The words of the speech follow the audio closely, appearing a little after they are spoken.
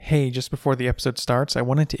Hey, just before the episode starts, I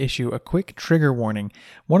wanted to issue a quick trigger warning.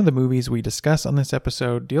 One of the movies we discuss on this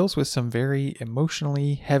episode deals with some very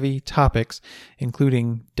emotionally heavy topics,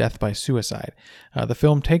 including death by suicide. The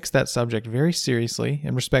film takes that subject very seriously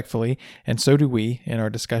and respectfully, and so do we in our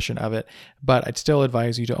discussion of it, but I'd still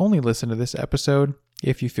advise you to only listen to this episode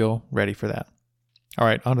if you feel ready for that. All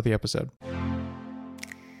right, on to the episode.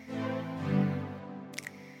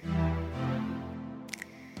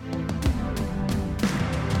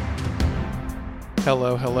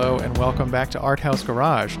 Hello, and welcome back to Art House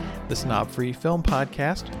Garage, the snob-free film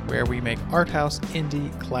podcast where we make art house,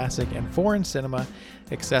 indie, classic, and foreign cinema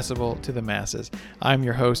accessible to the masses. I'm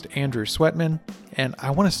your host, Andrew Sweatman, and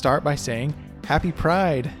I want to start by saying Happy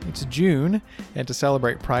Pride! It's June, and to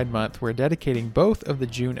celebrate Pride Month, we're dedicating both of the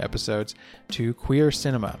June episodes to queer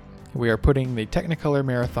cinema. We are putting the Technicolor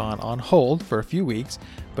Marathon on hold for a few weeks,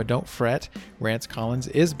 but don't fret, Rance Collins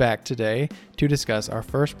is back today to discuss our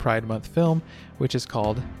first Pride Month film, which is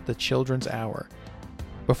called The Children's Hour.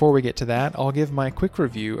 Before we get to that, I'll give my quick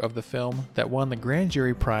review of the film that won the Grand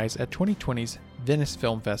Jury Prize at 2020's Venice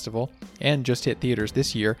Film Festival and just hit theaters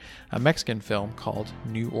this year, a Mexican film called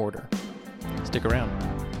New Order. Stick around.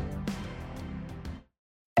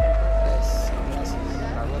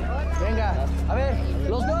 Venga, a ver,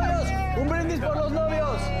 los novios, un brindis por los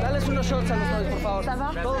novios. Dales unos shots a los novios, por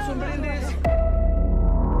favor. Todos un brindis.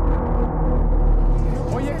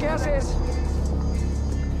 Oye, ¿qué haces?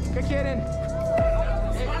 ¿Qué quieren?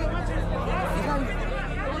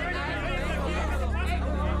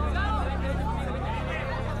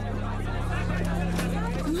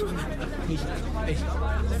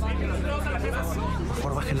 Por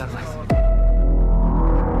favor, baje el arma.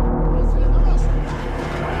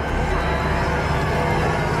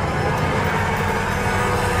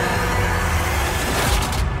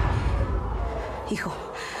 Hijo,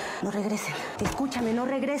 no regresen. Escúchame, no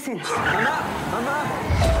regresen. ¡Mamá!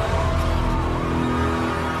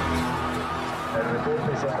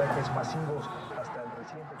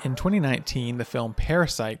 In 2019, the film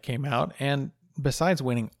Parasite came out, and besides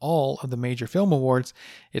winning all of the major film awards,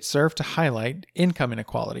 it served to highlight income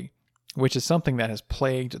inequality, which is something that has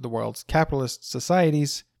plagued the world's capitalist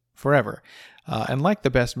societies forever. And like the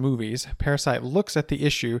best movies, Parasite looks at the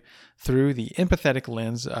issue through the empathetic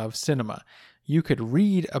lens of cinema. You could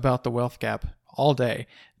read about the wealth gap all day,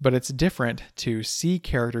 but it's different to see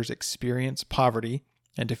characters experience poverty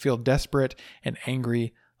and to feel desperate and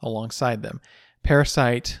angry alongside them.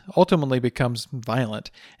 Parasite ultimately becomes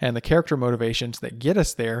violent, and the character motivations that get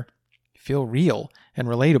us there feel real and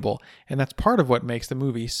relatable, and that's part of what makes the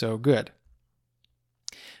movie so good.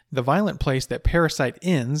 The violent place that Parasite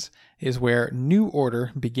ends is where New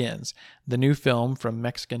Order begins. The new film from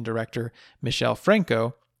Mexican director Michel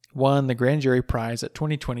Franco won the Grand Jury Prize at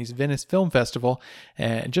 2020's Venice Film Festival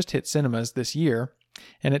and just hit cinemas this year,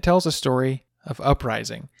 and it tells a story of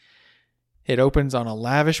uprising. It opens on a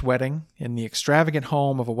lavish wedding in the extravagant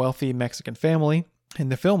home of a wealthy Mexican family,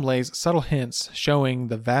 and the film lays subtle hints showing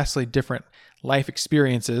the vastly different life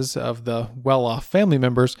experiences of the well-off family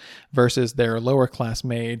members versus their lower-class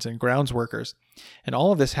maids and grounds workers. And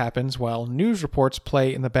all of this happens while news reports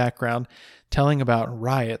play in the background, telling about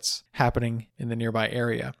riots happening in the nearby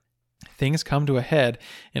area. Things come to a head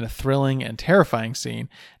in a thrilling and terrifying scene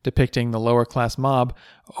depicting the lower-class mob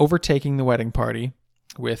overtaking the wedding party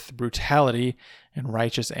with brutality and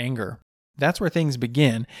righteous anger. That's where things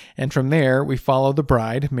begin, and from there we follow the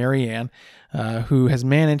bride, Marianne, who has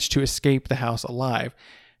managed to escape the house alive.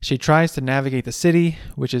 She tries to navigate the city,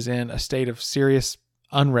 which is in a state of serious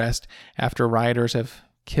unrest after rioters have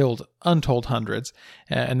killed untold hundreds,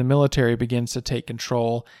 and the military begins to take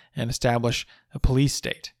control and establish a police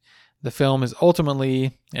state. The film is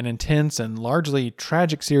ultimately an intense and largely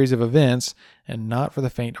tragic series of events, and not for the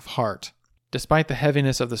faint of heart. Despite the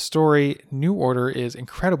heaviness of the story, New Order is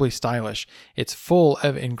incredibly stylish. It's full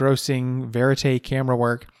of engrossing verite camera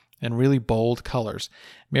work and really bold colors.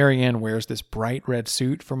 Marianne wears this bright red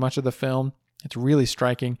suit for much of the film. It's really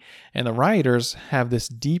striking. And the rioters have this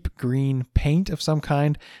deep green paint of some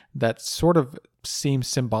kind that sort of seems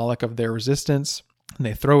symbolic of their resistance. And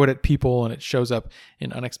they throw it at people and it shows up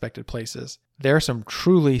in unexpected places. There are some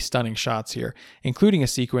truly stunning shots here, including a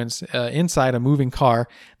sequence inside a moving car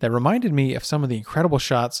that reminded me of some of the incredible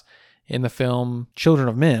shots in the film Children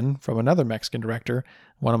of Men from another Mexican director,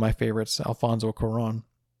 one of my favorites, Alfonso Cuarón.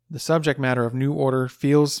 The subject matter of New Order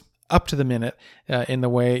feels up to the minute in the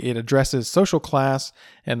way it addresses social class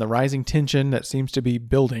and the rising tension that seems to be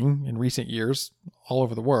building in recent years all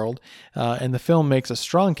over the world. And the film makes a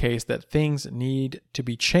strong case that things need to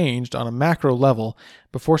be changed on a macro level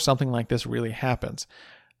before something like this really happens.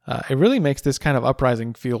 It really makes this kind of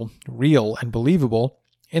uprising feel real and believable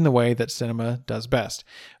in the way that cinema does best.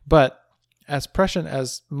 But as prescient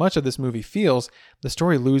as much of this movie feels, the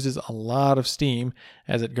story loses a lot of steam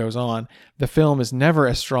as it goes on. The film is never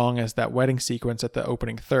as strong as that wedding sequence at the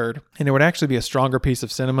opening third, and it would actually be a stronger piece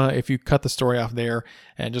of cinema if you cut the story off there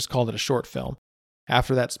and just called it a short film.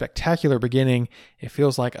 After that spectacular beginning, it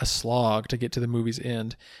feels like a slog to get to the movie's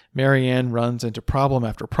end. Marianne runs into problem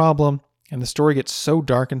after problem, and the story gets so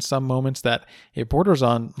dark in some moments that it borders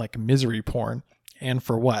on like misery porn. And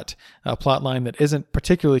for what? A plotline that isn't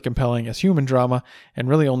particularly compelling as human drama and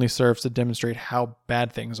really only serves to demonstrate how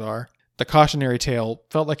bad things are. The cautionary tale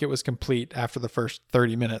felt like it was complete after the first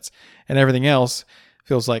 30 minutes, and everything else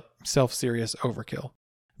feels like self-serious overkill.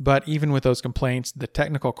 But even with those complaints, the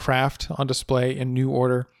technical craft on display in New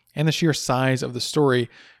Order and the sheer size of the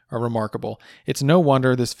story are remarkable. It's no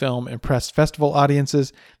wonder this film impressed festival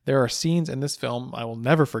audiences. There are scenes in this film I will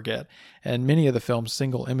never forget, and many of the film's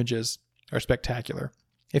single images are spectacular.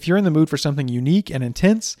 If you're in the mood for something unique and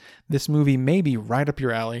intense, this movie may be right up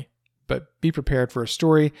your alley, but be prepared for a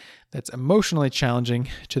story that's emotionally challenging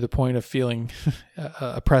to the point of feeling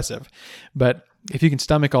oppressive. But if you can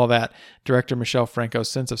stomach all that, director Michel Franco's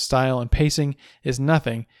sense of style and pacing is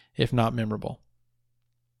nothing if not memorable.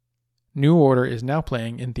 New Order is now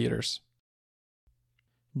playing in theaters.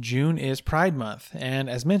 June is Pride Month, and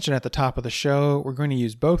as mentioned at the top of the show, we're going to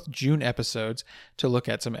use both June episodes to look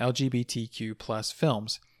at some LGBTQ plus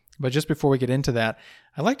films. But just before we get into that,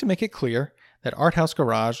 I'd like to make it clear that Art House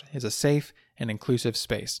Garage is a safe and inclusive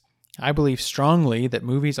space. I believe strongly that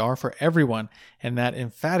movies are for everyone, and that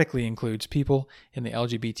emphatically includes people in the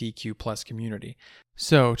LGBTQ plus community.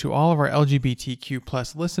 So to all of our LGBTQ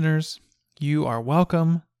plus listeners, you are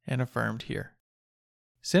welcome and affirmed here.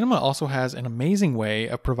 Cinema also has an amazing way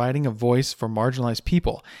of providing a voice for marginalized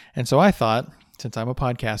people, and so I thought, since I'm a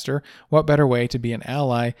podcaster, what better way to be an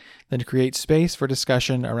ally than to create space for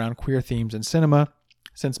discussion around queer themes in cinema,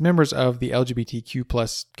 since members of the LGBTQ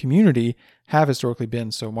plus community have historically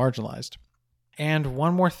been so marginalized. And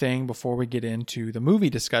one more thing before we get into the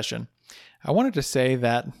movie discussion. I wanted to say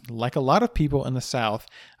that, like a lot of people in the South,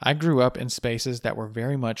 I grew up in spaces that were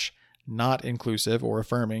very much not inclusive or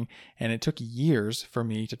affirming, and it took years for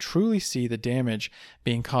me to truly see the damage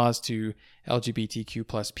being caused to LGBTQ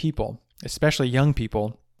plus people, especially young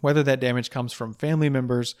people, whether that damage comes from family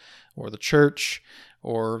members or the church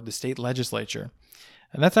or the state legislature.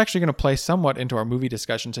 And that's actually going to play somewhat into our movie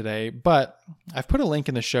discussion today, but I've put a link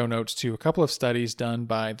in the show notes to a couple of studies done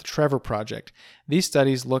by the Trevor Project. These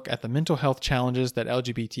studies look at the mental health challenges that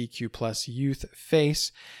LGBTQ plus youth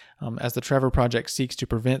face as the Trevor Project seeks to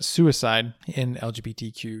prevent suicide in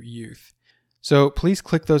LGBTQ youth. So please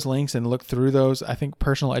click those links and look through those. I think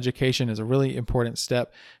personal education is a really important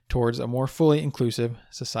step towards a more fully inclusive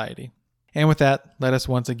society. And with that, let us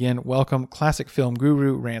once again welcome classic film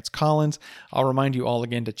guru Rance Collins. I'll remind you all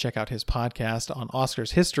again to check out his podcast on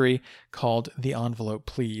Oscars history called The Envelope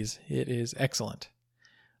Please. It is excellent.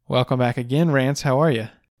 Welcome back again, Rance. How are you?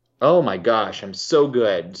 Oh my gosh, I'm so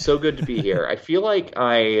good. So good to be here. I feel like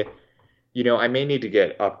I may need to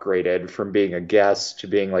get upgraded from being a guest to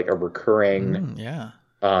being like a recurring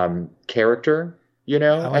character, I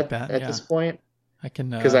like at that, this point. I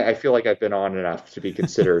can because I feel like I've been on enough to be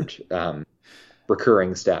considered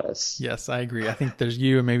recurring status. Yes, I agree. I think there's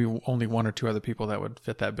you and maybe only one or two other people that would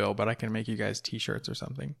fit that bill, but I can make you guys t-shirts or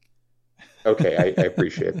something. Okay, I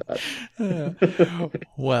appreciate that.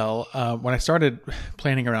 Well, when I started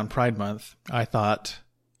planning around Pride Month, I thought,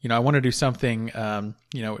 I want to do something,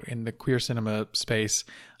 in the queer cinema space.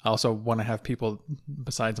 I also want to have people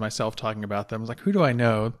besides myself talking about them. I was like, who do I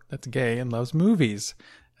know that's gay and loves movies?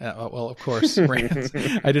 Well, of course, Rance.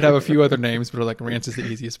 I did have a few other names, but like Rance is the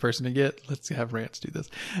easiest person to get. Let's have Rance do this.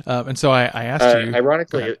 And so I asked you.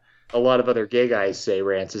 Ironically, a lot of other gay guys say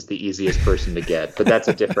Rance is the easiest person to get, but that's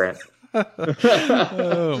a different.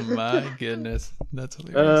 Oh my goodness, that's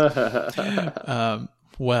hilarious.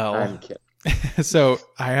 Well, I'm kidding. So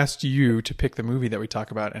I asked you to pick the movie that we talk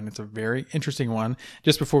about, and it's a very interesting one.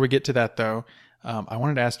 Just before we get to that, though, I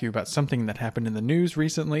wanted to ask you about something that happened in the news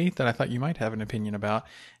recently that I thought you might have an opinion about,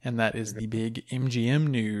 and that is the big MGM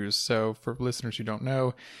news. So for listeners who don't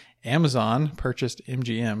know, Amazon purchased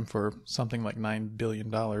MGM for something like $9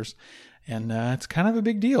 billion, and it's kind of a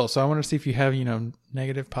big deal. So I want to see if you have,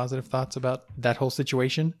 negative, positive thoughts about that whole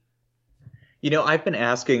situation. I've been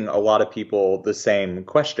asking a lot of people the same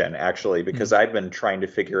question, actually, because I've been trying to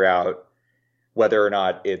figure out whether or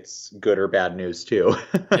not it's good or bad news, too.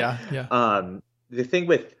 Yeah. the thing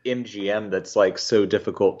with MGM that's like so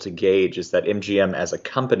difficult to gauge is that MGM as a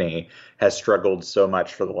company has struggled so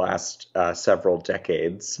much for the last several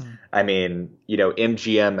decades. I mean, you know,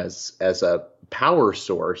 MGM as a power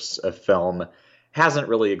source of film hasn't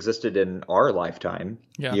really existed in our lifetime.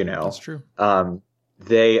 Yeah, you know, that's true.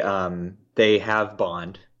 They have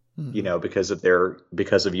Bond, you know, because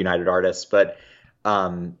of United Artists, but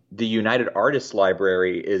the United Artists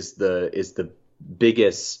Library is the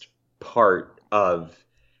biggest part of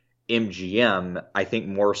MGM, I think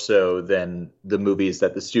more so than the movies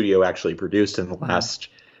that the studio actually produced in the last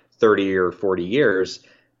 30 or 40 years,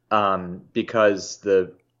 because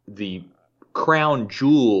the crown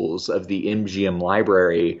jewels of the MGM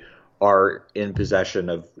library are in possession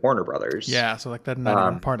of Warner Brothers. Yeah, so like that's not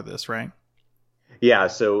even part of this, right? Yeah,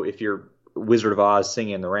 so if you're Wizard of Oz,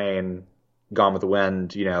 Singing in the Rain, Gone with the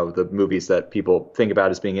Wind, you know, the movies that people think about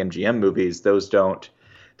as being MGM movies, those don't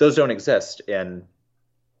exist in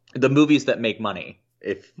the movies that make money,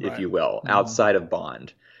 if you will, outside of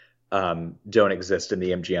Bond, don't exist in the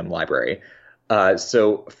MGM library.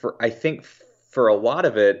 So I think for a lot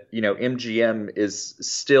of it, you know, MGM is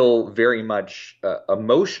still very much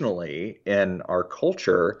emotionally in our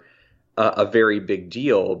culture a very big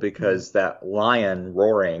deal, because that lion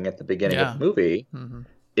roaring at the beginning of the movie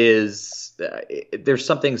is there's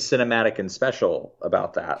something cinematic and special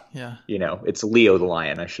about that. Yeah. You know, it's Leo the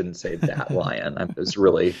lion. I shouldn't say that lion. It was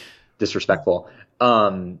really disrespectful.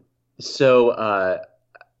 So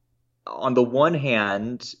on the one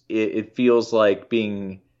hand, it feels like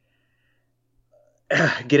getting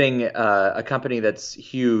a company that's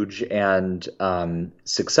huge and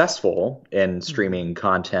successful in streaming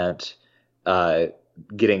content,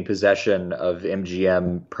 getting possession of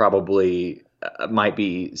MGM probably might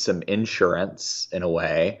be some insurance in a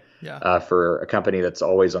way, for a company that's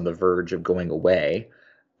always on the verge of going away.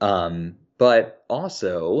 But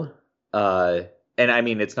also, and I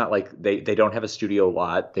mean, it's not like they don't have a studio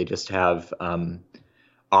lot. They just have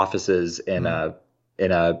offices in a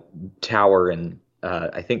tower in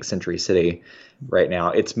I think Century City right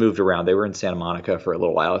now. It's moved around. They were in Santa Monica for a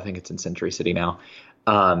little while. I think it's in Century City now.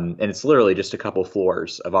 And it's literally just a couple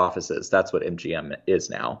floors of offices. That's what MGM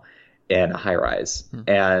is now, and a high rise.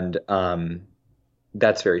 And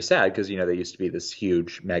that's very sad, because, you know, they used to be this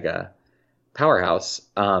huge mega powerhouse.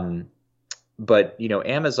 But, you know,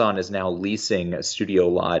 Amazon is now leasing a studio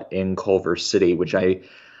lot in Culver City, which I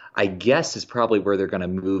guess is probably where they're going to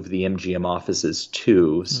move the MGM offices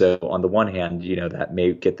to. So on the one hand, you know, that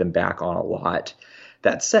may get them back on a lot.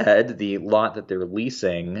 That said, the lot that they're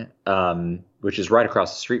leasing, which is right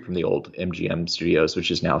across the street from the old MGM studios, which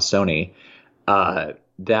is now Sony,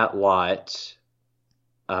 that lot,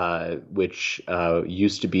 which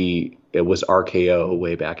used to be, it was RKO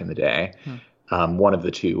way back in the day, one of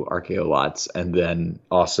the two RKO lots, and then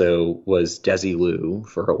also was Desilu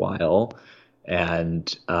for a while,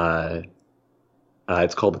 and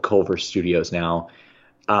it's called the Culver Studios now.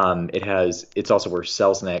 It's also where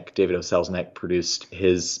David O. Selznick produced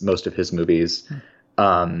most of his movies.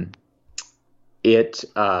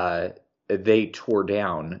 They tore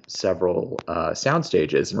down several sound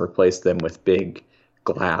stages and replaced them with big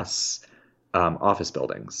glass office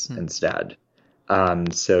buildings instead.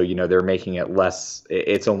 So, you know, they're making it less,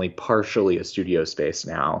 it's only partially a studio space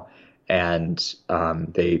now. And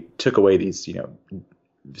they took away these, you know,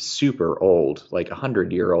 super old, like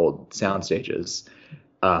 100-year-old sound stages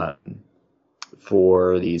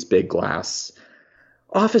for these big glass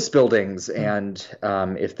office buildings. And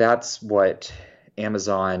if that's what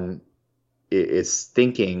Amazon is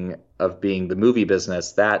thinking of being the movie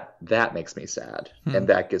business, that makes me sad, and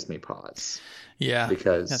that gives me pause. Yeah,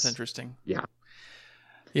 because that's interesting. Yeah.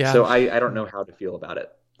 So I don't know how to feel about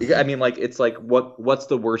it. I mean, like, it's like what's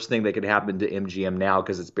the worst thing that could happen to MGM now,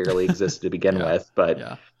 because it's barely existed to begin with,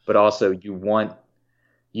 but also you want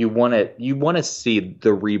to see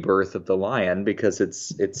the rebirth of the lion, because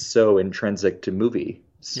it's so intrinsic to movie.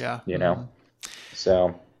 Yeah, you know.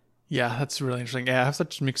 So yeah, that's really interesting. Yeah, I have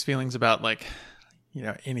such mixed feelings about, like, you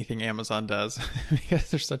know, anything Amazon does, because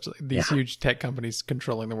there's such these huge tech companies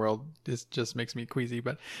controlling the world. This just makes me queasy.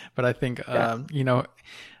 But I think you know,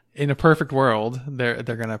 in a perfect world, they're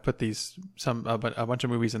gonna put a bunch of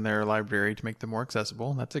movies in their library to make them more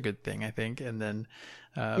accessible. That's a good thing, I think. And then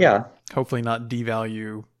hopefully not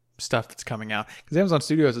devalue stuff that's coming out, because Amazon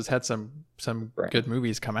Studios has had some good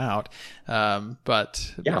movies come out,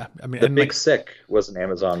 but I mean, The Big Sick was an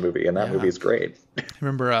Amazon movie, and that movie is great. I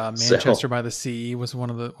remember Manchester by the Sea was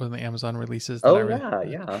one of the Amazon releases. I'm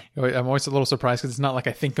always a little surprised, because it's not like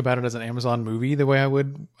I think about it as an Amazon movie the way I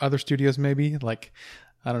would other studios maybe. Like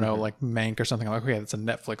I don't know, like Mank or something. I'm like, okay, that's a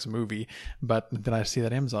Netflix movie. But then I see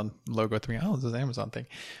that Amazon logo at me. Oh, this is an Amazon thing.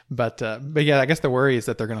 But yeah, I guess the worry is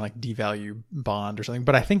that they're going to like devalue Bond or something.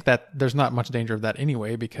 But I think that there's not much danger of that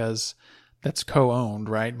anyway, because that's co-owned,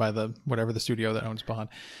 right, by whatever the studio that owns Bond.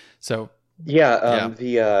 So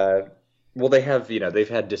well, they have, they've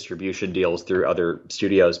had distribution deals through other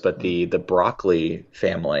studios, but the Broccoli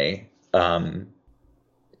family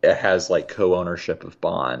has like co-ownership of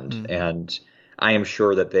Bond, and I am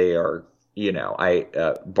sure that they are,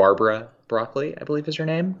 Barbara Broccoli, I believe is her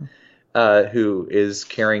name, who is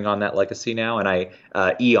carrying on that legacy now, and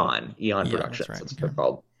Eon Productions, that's what they're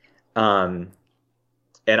called.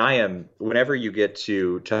 And I am, whenever you get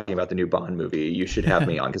to talking about the new Bond movie, you should have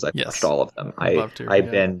me on, because I've watched all of them. I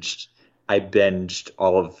binged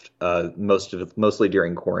all of mostly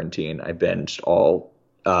during quarantine. I binged all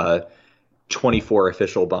 24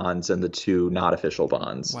 official Bonds and the 2 not official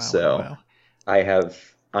Bonds. Wow. I have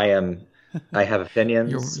opinions.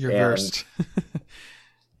 You're versed.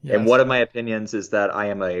 Yes. And one of my opinions is that I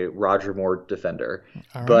am a Roger Moore defender.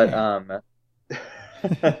 All but right.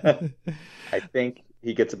 I think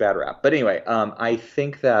he gets a bad rap. But anyway, I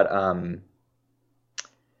think that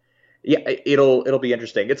it'll be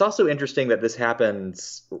interesting. It's also interesting that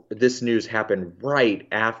this news happened right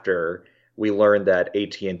after we learned that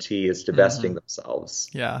AT&T is divesting themselves.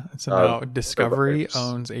 Yeah. So now Discovery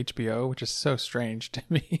owns HBO, which is so strange to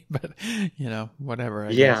me, but whatever.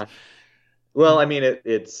 I guess. Well, I mean,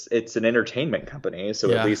 it's an entertainment company,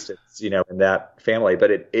 so at least it's, in that family.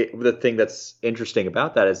 But the thing that's interesting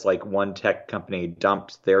about that is, like, one tech company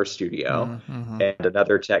dumped their studio, and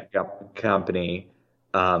another tech company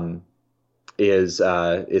is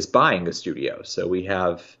buying a studio. So we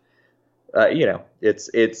have,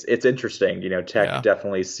 it's interesting. Tech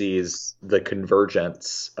definitely sees the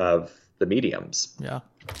convergence of the mediums. Yeah.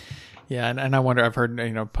 Yeah, and I wonder, I've heard,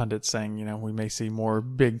 pundits saying, we may see more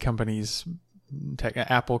big companies,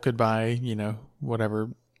 Apple could buy, whatever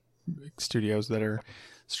studios that are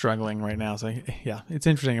struggling right now. So yeah, it's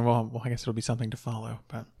interesting. And well, I guess it'll be something to follow.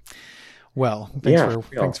 But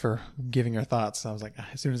thanks for giving your thoughts. I was like,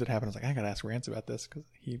 as soon as it happened, I was like, I got to ask Rance about this, because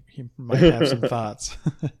he might have some thoughts.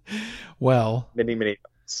 Well, many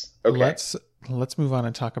thoughts. Okay. Let's move on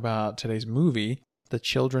and talk about today's movie, The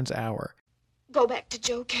Children's Hour. Go back to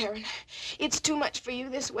Joe, Karen. It's too much for you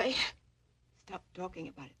this way. Stop talking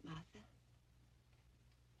about it, Martha.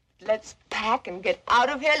 Let's pack and get out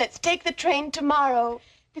of here. Let's take the train tomorrow.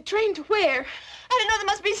 The train to where? I don't know. There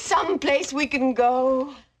must be some place we can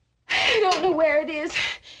go. I don't know where it is.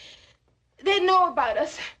 They know about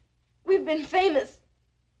us. We've been famous.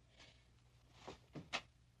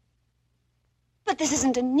 But this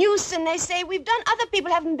isn't a nuisance, they say. We've done. Other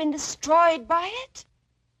people haven't been destroyed by it.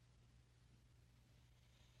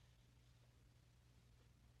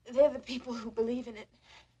 They're the people who believe in it,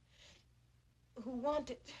 who want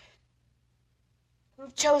it,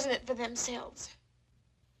 who've chosen it for themselves.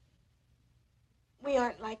 We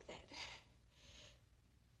aren't like that.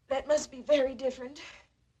 That must be very different.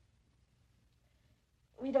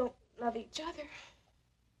 We don't love each other.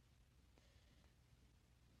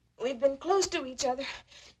 We've been close to each other.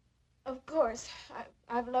 Of course,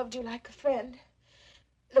 I've loved you like a friend,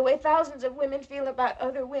 the way thousands of women feel about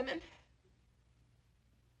other women.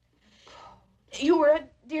 You were a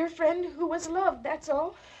dear friend who was loved, that's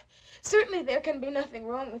all. Certainly there can be nothing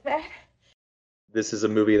wrong with that. This is a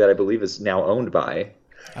movie that I believe is now owned by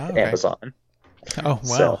Amazon. Oh,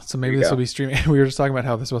 wow. So maybe this will be streaming. We were just talking about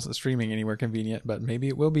how this wasn't streaming anywhere convenient, but maybe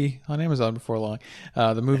it will be on Amazon before long.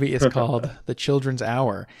 The movie is called The Children's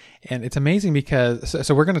Hour. And it's amazing because,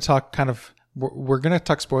 so we're going to talk we're going to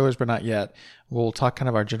talk spoilers, but not yet. We'll talk kind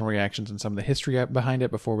of our general reactions and some of the history behind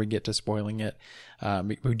it before we get to spoiling it.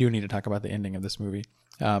 We do need to talk about the ending of this movie.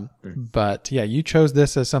 But yeah, you chose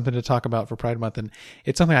this as something to talk about for Pride Month, and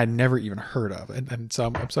it's something I'd never even heard of. And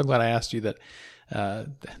so I'm so glad I asked you that.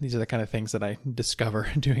 These are the kind of things that I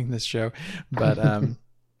discover doing this show. But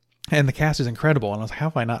and the cast is incredible, and I was like, how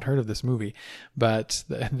have I not heard of this movie? But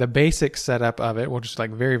the basic setup of it, we'll just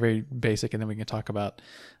like very, very basic, and then we can talk about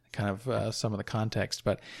kind of some of the context.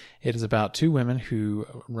 But it is about two women who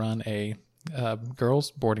run a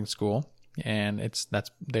girls' boarding school, and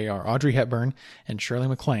they are Audrey Hepburn and Shirley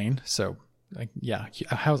MacLaine. So I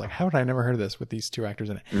was like, how had I never heard of this with these two actors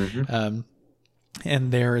in it? Mm-hmm.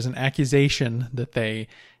 And there is an accusation that they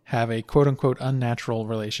have a quote unquote unnatural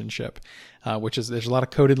relationship, there's a lot of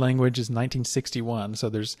coded language. It's 1961. So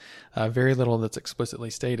there's very little that's explicitly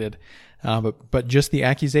stated. But just the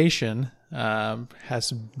accusation,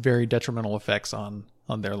 has very detrimental effects on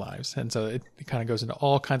on their lives. And so it kind of goes into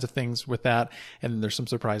all kinds of things with that. And then there's some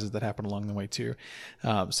surprises that happen along the way too.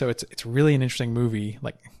 So it's really an interesting movie.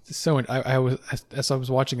 Like, so I was, as I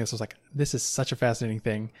was watching this, I was like, this is such a fascinating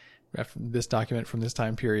thing, this document from this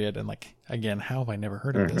time period. And like, again, how have I never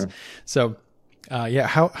heard of this? So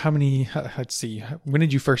how many, let's see, when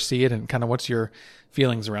did you first see it, and kind of what's your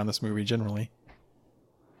feelings around this movie generally?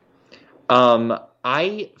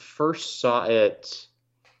 I first saw it,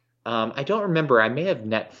 I don't remember. I may have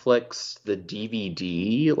Netflixed the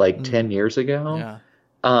DVD like 10 years ago. Yeah.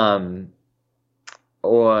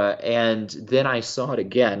 And then I saw it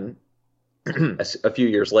again a few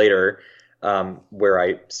years later, where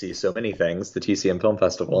I see so many things, the TCM Film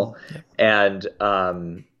Festival. And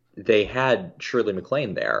they had Shirley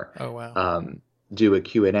MacLaine there. Oh, wow. Do a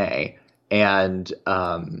Q&A. And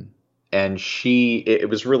it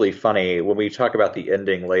was really funny. When we talk about the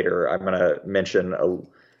ending later, I'm going to mention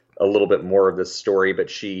a little bit more of this story, but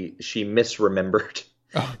she misremembered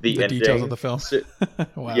the ending. Details of the film.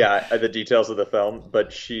 Wow. Yeah, the details of the film.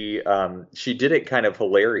 But she did it kind of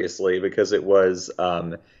hilariously, because it was,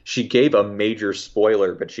 she gave a major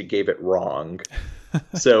spoiler, but she gave it wrong.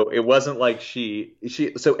 So it wasn't like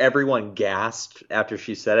so everyone gasped after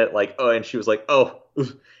she said it, like, oh, and she was like, oh,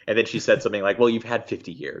 and then she said something like, well, you've had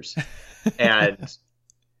 50 years. And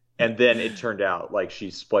then it turned out like she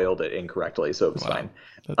spoiled it incorrectly, so it was fine.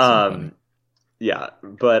 That's so funny. Yeah,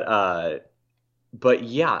 but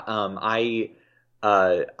yeah,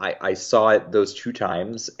 I saw it those two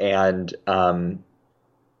times, and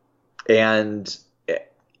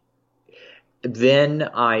then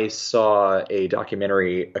I saw a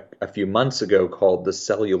documentary a few months ago called The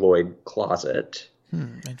Celluloid Closet,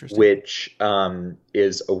 which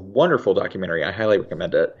is a wonderful documentary. I highly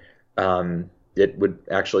recommend it. It would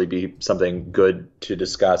actually be something good to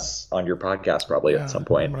discuss on your podcast probably at some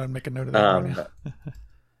point. I'm going to make a note of that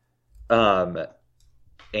right now.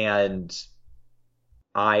 And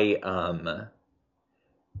I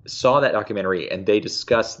saw that documentary, and they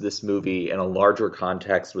discussed this movie in a larger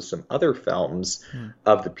context with some other films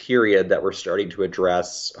of the period that were starting to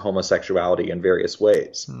address homosexuality in various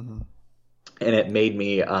ways. And it made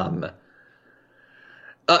me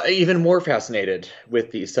even more fascinated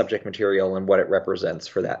with the subject material and what it represents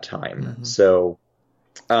for that time. So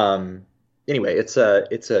anyway, it's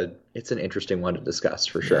an interesting one to discuss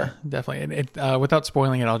for sure. Yeah, definitely. And without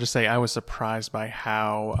spoiling it, I'll just say I was surprised by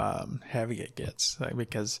how heavy it gets,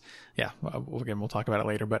 because we'll talk about it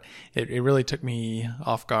later, but it really took me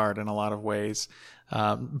off guard in a lot of ways.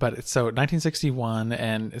 But it's 1961.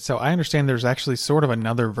 And so I understand there's actually sort of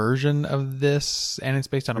another version of this, and it's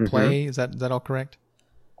based on a play. Is that all correct?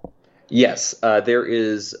 Yes, there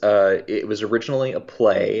is. It was originally a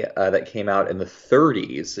play that came out in the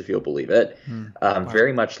 30s, if you'll believe it. Wow.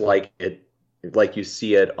 Very much like you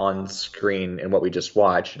see it on screen in what we just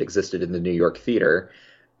watched. It existed in the New York theater.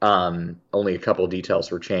 Only a couple of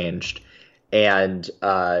details were changed, and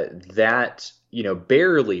that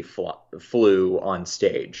barely flew on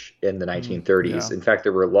stage in the 1930s. Yeah. In fact,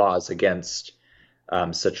 there were laws against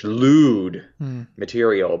such lewd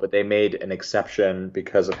material, but they made an exception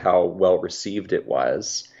because of how well received it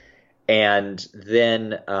was. And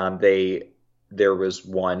then there was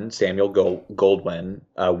one, Samuel Goldwyn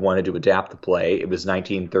wanted to adapt the play. It was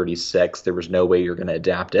 1936. There was no way you're going to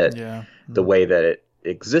adapt it the way that it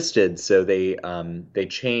existed. So they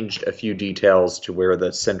changed a few details to where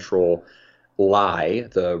the central lie,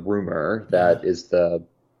 the rumor that is the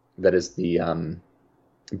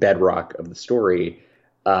bedrock of the story,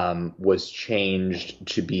 was changed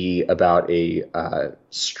to be about a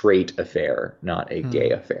straight affair, not a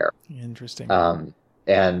gay affair. Interesting.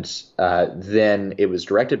 And then it was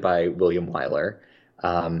directed by William Wyler.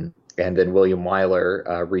 And then William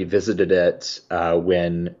Wyler revisited it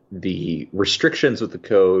when the restrictions with the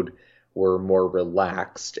code were more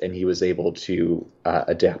relaxed, and he was able to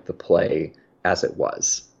adapt the play as it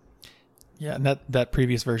was. Yeah, and that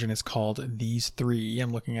previous version is called These Three.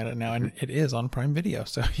 I'm looking at it now, and it is on Prime Video,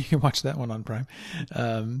 so you can watch that one on Prime.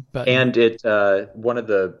 But it one of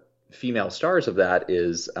the female stars of that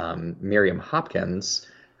is Miriam Hopkins,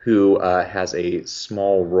 who has a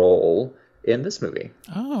small role in this movie.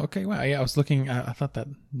 Oh, okay. Wow. Yeah, I was looking. I thought that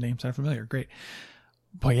name sounded familiar. Great.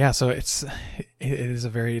 But yeah, so it's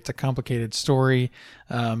a complicated story,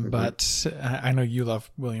 but I know you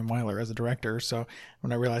love William Wyler as a director. So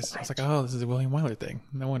when I realized, I was like, oh, this is a William Wyler thing.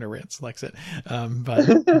 No wonder Rance likes it. But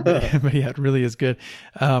yeah, it really is good.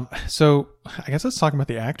 So I guess let's talk about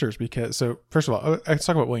the actors, because first of all, let's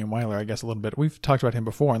talk about William Wyler, I guess, a little bit. We've talked about him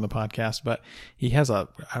before on the podcast, but he has a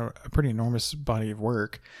pretty enormous body of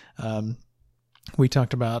work. We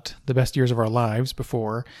talked about The Best Years of Our Lives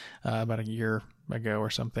before, about a year ago or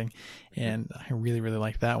something, and I really, really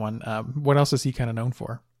liked that one. What else is he kind of known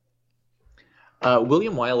for?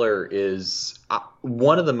 William Wyler is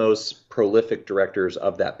one of the most prolific directors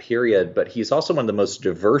of that period, but he's also one of the most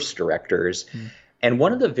diverse directors, and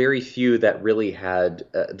one of the very few that really had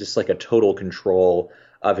just like a total control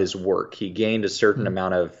of his work. He gained a certain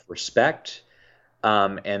amount of respect,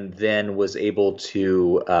 and then was able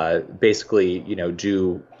to basically,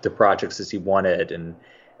 do the projects as he wanted,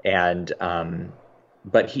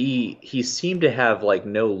 but he seemed to have like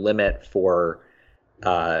no limit for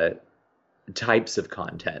types of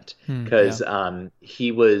content, because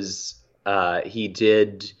he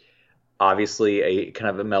did obviously a kind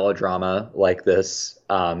of a melodrama like this,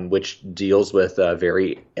 which deals with a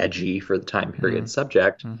very edgy for the time period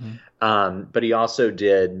subject, but he also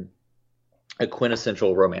did a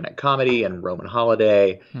quintessential romantic comedy in Roman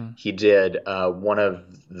Holiday. He did one of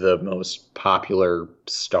the most popular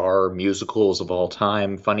star musicals of all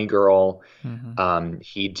time, Funny Girl.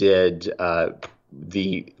 He did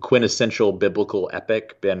the quintessential biblical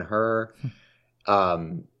epic, Ben-Hur.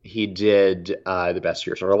 He did The Best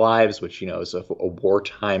Years of Our Lives, which, is a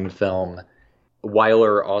wartime film.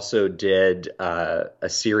 Wyler also did a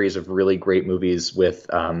series of really great movies with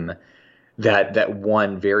that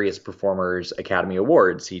won various performers Academy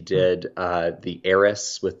Awards. He did The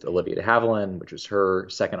Heiress with Olivia de Havilland, which was her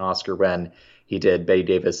second Oscar win. He did Bette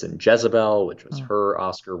Davis and Jezebel, which was her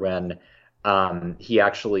Oscar win. He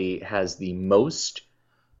actually has the most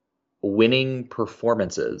winning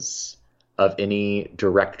performances of any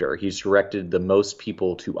director. He's directed the most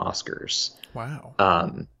people to Oscars. Wow.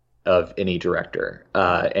 Of any director.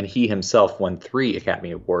 And he himself won 3 Academy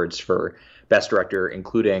Awards for Best Director,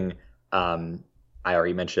 including, I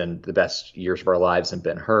already mentioned The Best Years of Our Lives and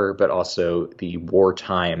Ben-Hur, but also the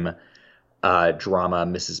wartime drama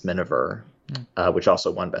Mrs. Miniver, which also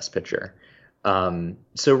won Best Picture.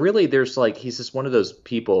 So really there's he's just one of those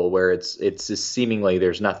people where it's just seemingly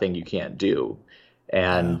there's nothing you can't do.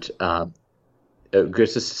 And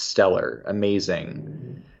it's just a stellar,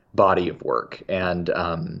 amazing body of work. And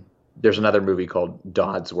there's another movie called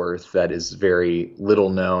Dodsworth that is very little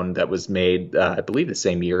known, that was made, I believe, the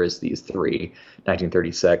same year as these 3,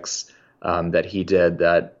 1936, that he did,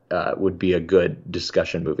 that would be a good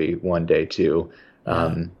discussion movie one day too.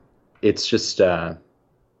 It's just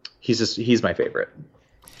he's my favorite.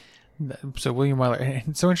 So William Wyler,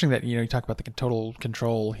 it's so interesting that you talk about the total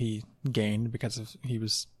control he gained because he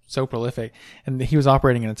was so prolific, and he was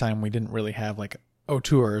operating in a time we didn't really have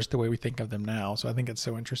auteurs the way we think of them now. So I think it's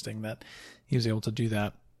so interesting that he was able to do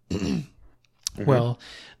that. Well,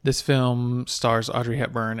 this film stars Audrey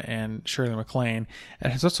Hepburn and Shirley MacLaine,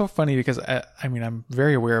 and it's also funny because I'm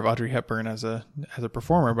very aware of Audrey Hepburn as a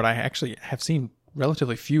performer, but I actually have seen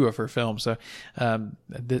relatively few of her films. So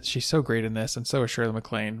she's so great in this, and so is Shirley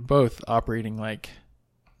MacLaine, both operating the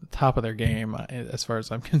top of their game as far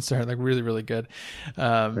as I'm concerned, really, really good.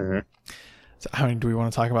 So do we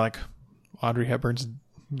want to talk about Audrey Hepburn's,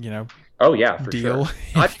 oh yeah, for deal?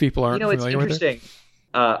 Sure. If people aren't familiar with her.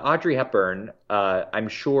 Audrey Hepburn, I'm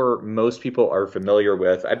sure most people are familiar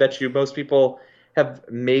with. I bet you most people have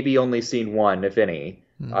maybe only seen one, if any,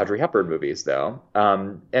 Audrey Hepburn movies, though.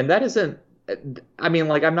 And that isn't, I'm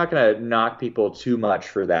not going to knock people too much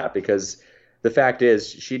for that, because the fact is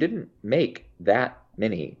she didn't make that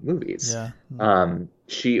many movies. Yeah.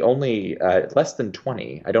 She only, less than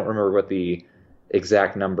 20. I don't remember what the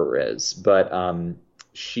exact number is, but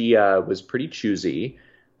she was pretty choosy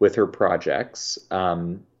with her projects.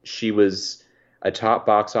 She was a top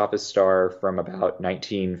box office star from about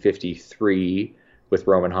 1953 with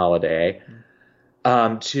Roman Holiday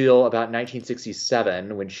till about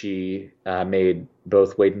 1967, when she made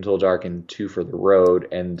both Wait Until Dark and Two for the Road.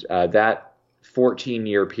 And that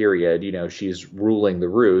 14-year period, she's ruling the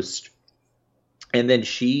roost. And then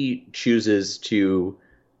she chooses to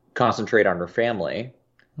concentrate on her family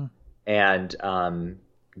and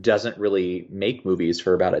doesn't really make movies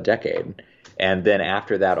for about a decade. And then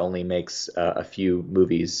after that only makes a few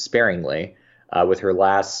movies sparingly, with her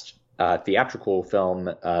last theatrical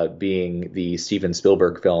film being the Steven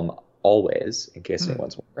Spielberg film Always, in case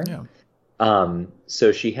anyone's wondering. Yeah.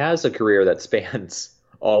 So she has a career that spans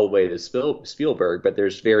all the way to Spielberg, but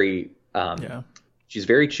there's she's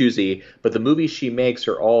very choosy, but the movies she makes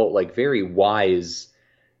are all very wise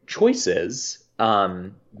choices,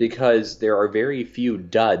 because there are very few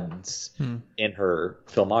duds in her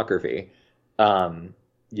filmography.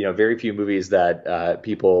 Very few movies that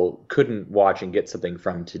people couldn't watch and get something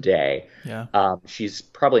from today. Yeah. She's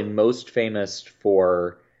probably most famous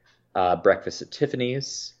for Breakfast at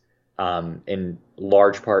Tiffany's, in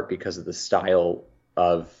large part because of the style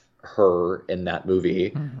of her in that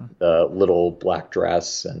movie, the little black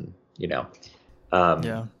dress and,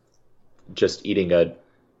 just eating a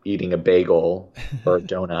bagel or a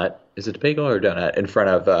donut. Is it a bagel or a donut in front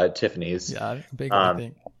of Tiffany's? Yeah, bagel, I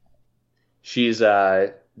think. She's,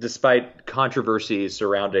 despite controversy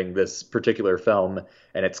surrounding this particular film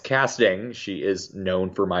and its casting, she is known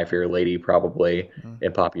for My Fair Lady, probably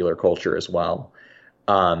in popular culture as well.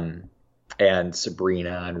 And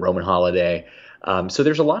Sabrina and Roman Holiday. So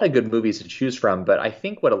there's a lot of good movies to choose from, but I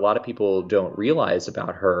think what a lot of people don't realize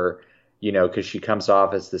about her, because she comes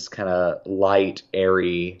off as this kind of light,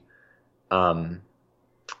 airy, often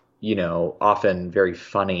very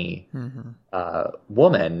funny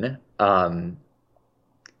woman,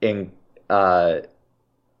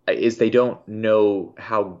 is they don't know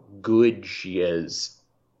how good she is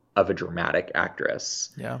of a dramatic actress.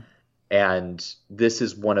 Yeah. And this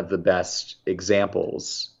is one of the best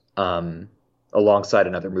examples, alongside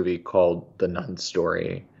another movie called The Nun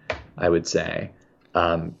Story, I would say.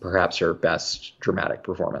 Perhaps her best dramatic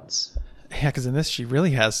performance. Yeah, because in this she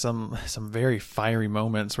really has some very fiery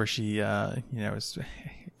moments where she is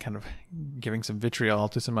kind of giving some vitriol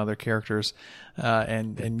to some other characters,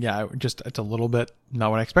 and yeah, just it's a little bit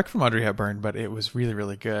not what I expect from Audrey Hepburn, but it was really,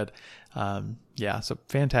 really good. So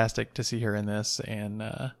fantastic to see her in this, and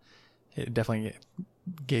it definitely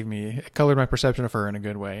colored my perception of her in a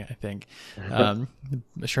good way, I think.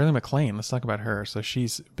 Shirley MacLaine, let's talk about her. So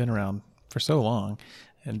she's been around for so long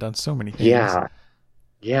and done so many things.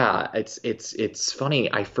 Yeah, it's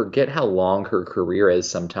funny. I forget how long her career is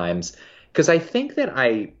sometimes, because I think that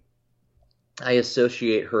I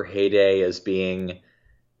associate her heyday as being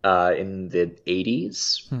in the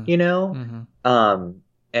 80s,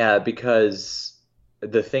 because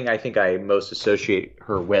the thing I think I most associate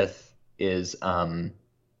her with is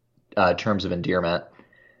Terms of Endearment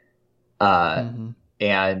and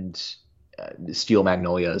Steel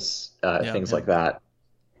Magnolias, things like that.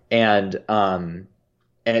 And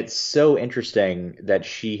it's so interesting that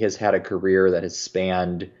she has had a career that has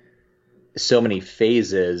spanned so many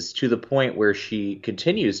phases, to the point where she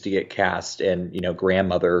continues to get cast in,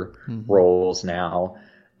 grandmother roles now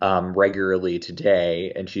regularly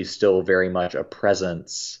today. And she's still very much a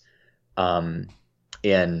presence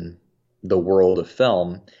in the world of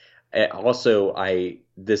film. Also,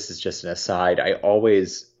 this is just an aside, I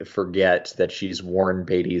always forget that she's Warren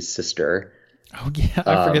Beatty's sister. Oh yeah,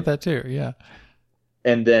 I forget that too. Yeah.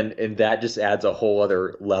 And that just adds a whole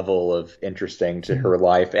other level of interesting to her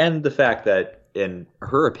life, and the fact that, in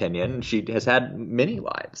her opinion, she has had many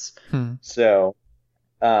lives. So,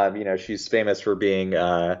 she's famous for being new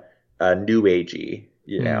agey,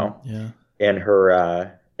 in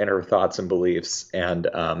her thoughts and beliefs. And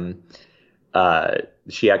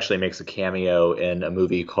she actually makes a cameo in a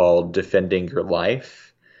movie called Defending Your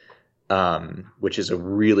Life, which is a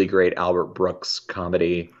really great Albert Brooks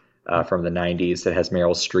comedy from the 90s that has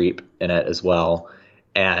Meryl Streep in it as well,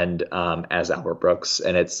 and as Albert Brooks.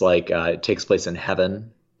 And it's like it takes place in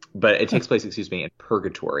heaven, but it takes place, in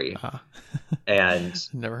purgatory. And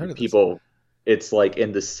never heard of people. It's like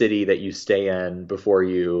in the city that you stay in before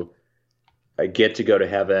you get to go to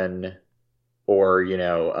heaven, or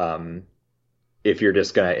if you're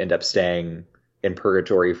just going to end up staying in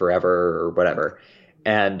purgatory forever or whatever.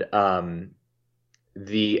 And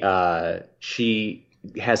she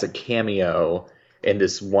has a cameo in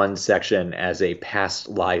this one section as a past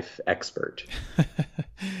life expert,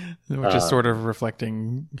 which is sort of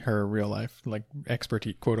reflecting her real life, like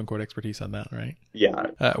expertise, quote unquote expertise on that, right? Yeah.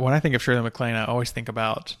 When I think of Shirley MacLaine, I always think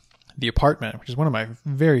about The Apartment, which is one of my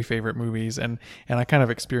very favorite movies, and I kind of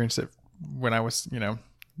experienced it when I was,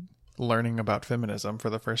 learning about feminism for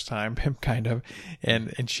the first time, kind of,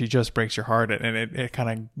 and she just breaks your heart, and it kind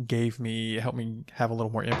of helped me have a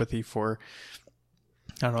little more empathy for,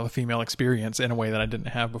 I don't know, the female experience in a way that I didn't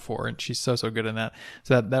have before, and she's so good in that.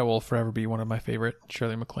 So that will forever be one of my favorite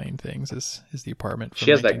Shirley MacLaine things is The Apartment. She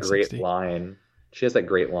has that great line. She has that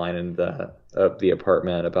great line in the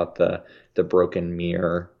Apartment about the broken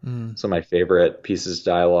mirror. Some of my favorite pieces of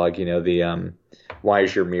dialogue. Why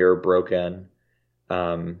is your mirror broken?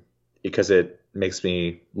 Because it makes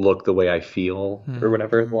me look the way I feel, or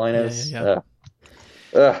whatever the line is. Yeah.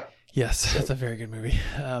 Yes, that's a very good movie.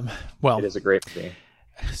 It is a great movie.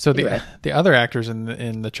 So the other actors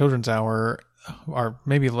in the Children's Hour are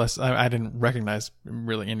maybe less. I didn't recognize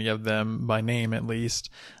really any of them by name, at least.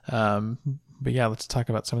 But yeah, let's talk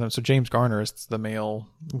about some of them. So James Garner is the male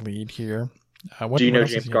lead here. Do you know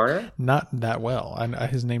James Garner? Not that well.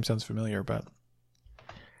 His name sounds familiar, but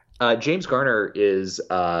James Garner is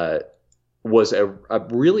was a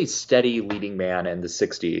really steady leading man in the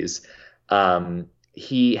 60s.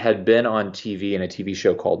 He had been on TV in a TV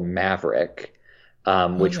show called Maverick,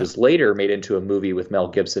 which was later made into a movie with Mel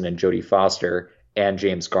Gibson and Jodie Foster and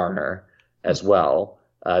James Garner as well.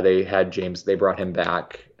 They brought him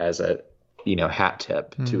back as a, hat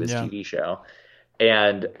tip to his TV show.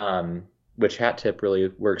 And, which hat tip really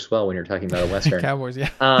works well when you're talking about a Western. Cowboys, yeah.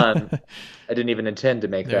 I didn't even intend to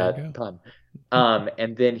make that pun.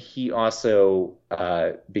 And then he also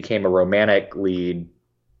became a romantic lead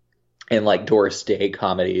in like Doris Day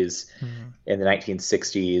comedies in the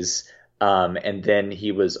 1960s. And then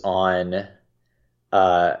he was on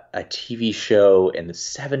a TV show in the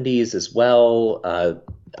 70s as well.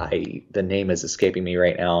 The name is escaping me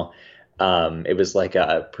right now. It was like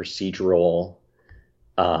a procedural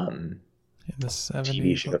in the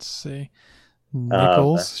 70s, let's see.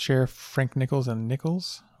 Nichols, Sheriff Frank Nichols and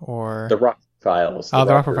Nichols, or The Rockford Files. The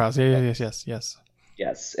Rockford Files. Yes.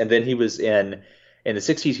 Yes, and then he was in the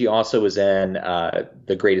 60s. He also was in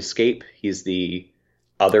The Great Escape. He's the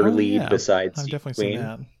other lead besides I've Steve definitely Queen. seen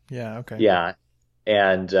that. Yeah, okay. Yeah,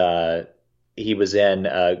 and he was in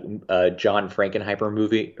a John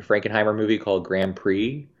Frankenheimer movie called Grand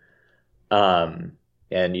Prix.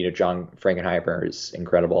 And John Frankenheimer is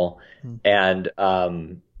incredible, and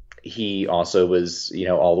he also was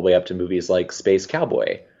all the way up to movies like Space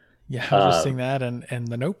Cowboy. Yeah, I was just seeing that, and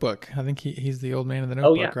The Notebook. I think he's the old man in The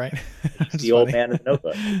Notebook, right? He's the old man in The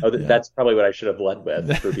Notebook. That's probably what I should have led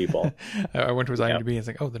with for people. I went to his IMDb and it's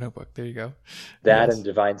like, The Notebook. There you go. That and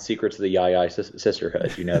Divine Secrets of the Yaya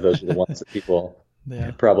Sisterhood. Those are the ones that people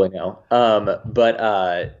probably know.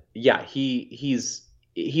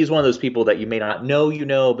 He's one of those people that you may not know,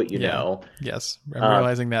 but you know. Yes, I'm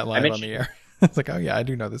realizing that live on the air. It's like, I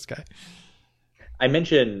do know this guy. I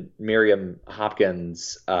mentioned Miriam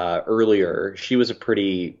Hopkins earlier. She was a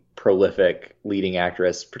pretty prolific leading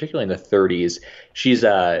actress, particularly in the 30s. She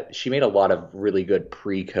made a lot of really good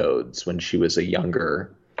pre-codes when she was a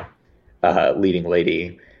younger leading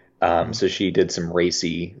lady. So she did some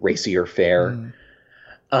racier fare.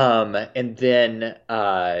 And then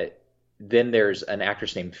there's an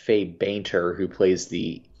actress named Faye Bainter who plays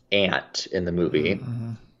the aunt in the movie.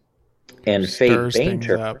 And Faye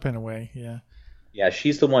Bainter up in a way, yeah,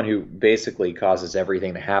 she's the one who basically causes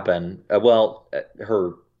everything to happen.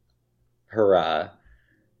 Her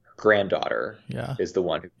granddaughter is the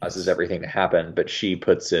one who causes everything to happen, but she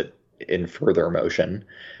puts it in further motion.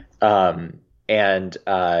 And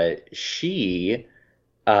she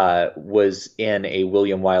was in a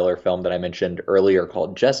William Wyler film that I mentioned earlier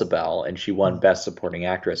called Jezebel, and she won Best Supporting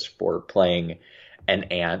Actress for playing an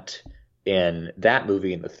aunt in that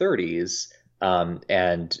movie in the 30s.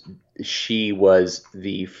 And she was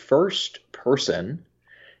the first person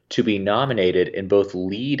to be nominated in both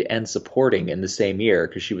lead and supporting in the same year,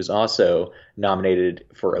 because she was also nominated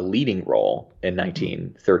for a leading role in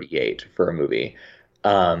 1938 for a movie.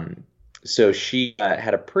 So she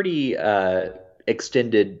had a pretty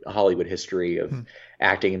extended Hollywood history of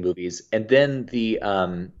acting in movies. And then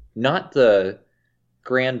not the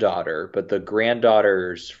granddaughter, but the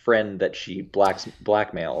granddaughter's friend that she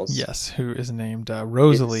blackmails. Yes, who is named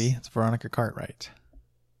Rosalie. It's Veronica Cartwright.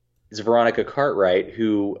 It's Veronica Cartwright,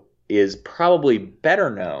 who is probably better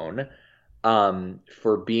known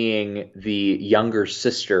for being the younger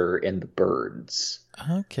sister in The Birds.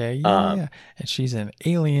 Okay, yeah. And she's an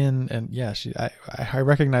Alien, and I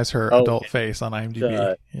recognize her adult face on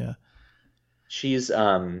IMDb. She's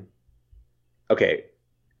okay.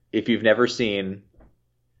 If you've never seen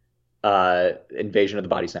Invasion of the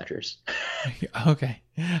Body Snatchers. Okay.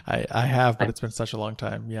 I have, but it's been such a long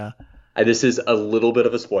time. Yeah. This is a little bit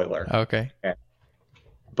of a spoiler. Okay.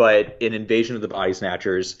 But in Invasion of the Body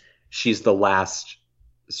Snatchers, she's the last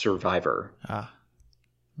survivor.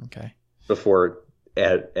 Okay. Before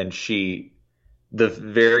and the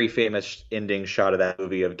very famous ending shot of that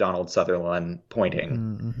movie of Donald Sutherland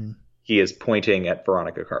pointing. He is pointing at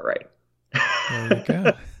Veronica Cartwright. There you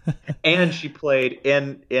go. And she played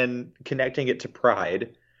in connecting it to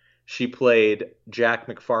Pride, she played Jack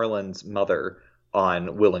McFarlane's mother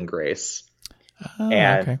on Will and Grace.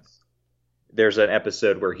 And there's an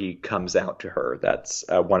episode where he comes out to her. That's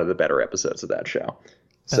one of the better episodes of that show.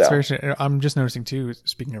 That's very true. I'm just noticing too,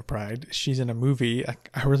 speaking of Pride, she's in a movie, a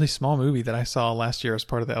really small movie that I saw last year as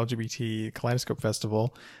part of the LGBT Kaleidoscope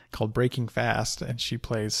Festival called Breaking Fast, and she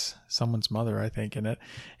plays someone's mother, I think, in it.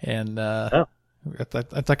 And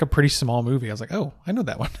it's like a pretty small movie. I was like, oh, I know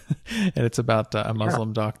that one. And it's about a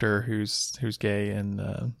Muslim doctor who's gay in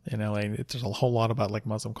LA. There's a whole lot about like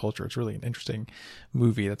Muslim culture. It's really an interesting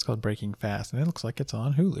movie that's called Breaking Fast, and it looks like it's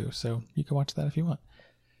on Hulu, so you can watch that if you want.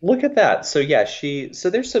 Look at that. So yeah,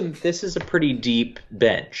 this is a pretty deep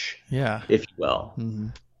bench, Yeah. if you will. Mm-hmm.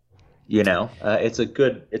 You know, it's a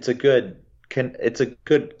good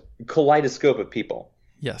kaleidoscope of people.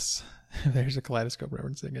 Yes. There's a kaleidoscope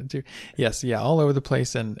reference again too. Yes. Yeah. All over the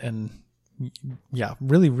place and yeah,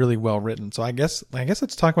 really, really well written. So I guess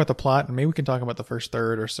let's talk about the plot, and maybe we can talk about the first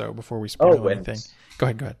third or so before we spoil anything. Go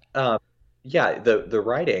ahead. Yeah, the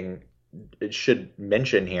writing, should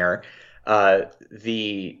mention here,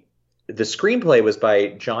 the screenplay was by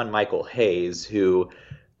John Michael Hayes, who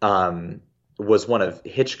was one of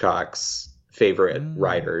Hitchcock's favorite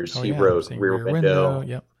writers. He wrote Rear Window.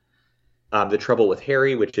 Yep. The Trouble with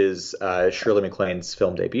Harry, which is Shirley MacLaine's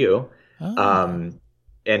film debut.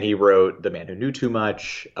 And he wrote The Man Who Knew Too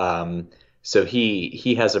Much. So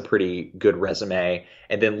he has a pretty good resume.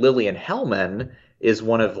 And then Lillian Hellman is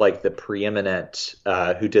one of like the preeminent,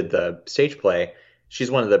 who did the stage play.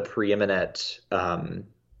 She's one of the preeminent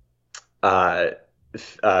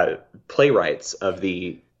playwrights of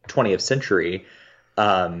the 20th century.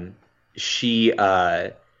 She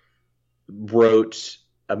wrote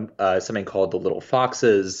something called The Little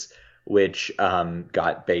Foxes, which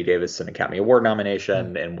got Bette Davis an Academy Award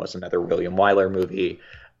nomination and was another William Wyler movie.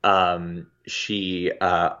 She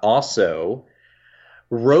also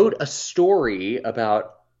wrote a story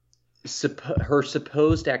about her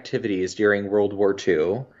supposed activities during World War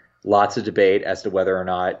II. Lots of debate as to whether or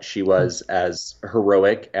not she was as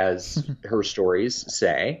heroic as her stories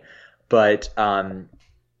say. But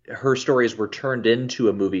her stories were turned into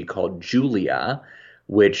a movie called Julia,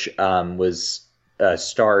 which was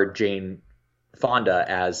starred Jane Fonda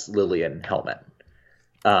as Lillian Hellman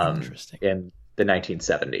in the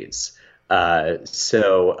 1970s.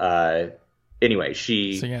 Anyway,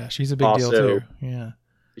 she's a big deal too. Yeah,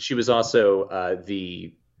 she was also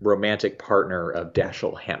the romantic partner of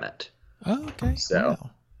Dashiell Hammett. Oh, okay. So,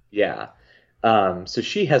 yeah. So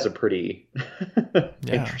she has a pretty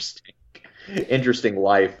interesting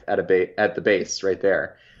life at the base right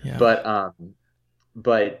there. Yeah.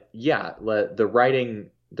 But yeah, the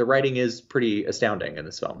writing is pretty astounding in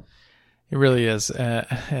this film. It really is.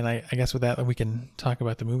 And I guess with that, we can talk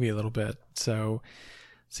about the movie a little bit. So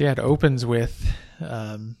yeah, it opens with,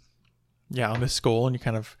 on this school, and you're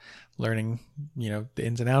kind of learning, the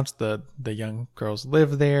ins and outs. The young girls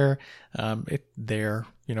live there. They're,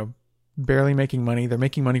 barely making money. They're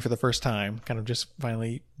making money for the first time, kind of just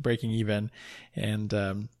finally breaking even. And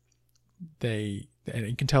and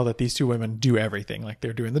you can tell that these two women do everything. Like,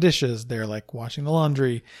 they're doing the dishes, they're like washing the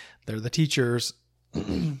laundry, they're the teachers,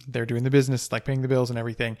 they're doing the business, like paying the bills and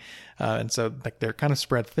everything. And so like they're kind of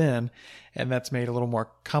spread thin, and that's made a little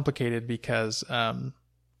more complicated because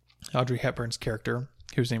Audrey Hepburn's character,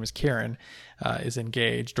 whose name is Karen, is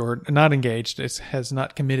engaged, or not engaged, has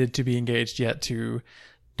not committed to be engaged yet to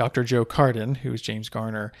Dr. Joe Carden, who's James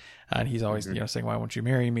Garner. And he's always, saying, why won't you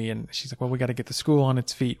marry me? And she's like, well, we got to get the school on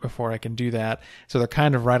its feet before I can do that. So they're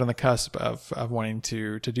kind of right on the cusp of wanting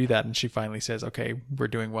to do that. And she finally says, okay, we're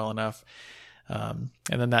doing well enough. And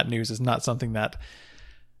then that news is not something that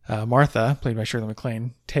Martha, played by Shirley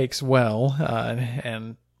MacLaine, takes well.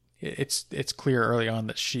 And it's clear early on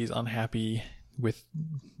that she's unhappy with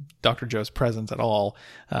Dr. Joe's presence at all,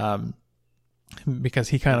 because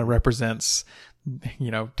he kind of represents,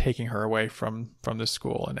 taking her away from the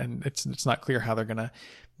school, and it's not clear how they're going to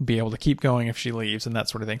be able to keep going if she leaves and that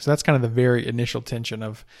sort of thing. So that's kind of the very initial tension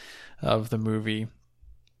of the movie.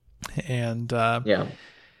 And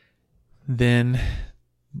then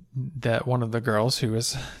that one of the girls who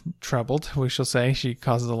is troubled, we shall say, she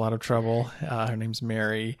causes a lot of trouble. Her name's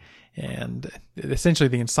Mary. And essentially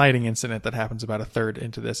the inciting incident that happens about a third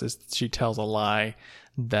into this is she tells a lie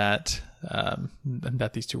that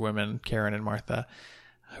these two women, Karen and Martha,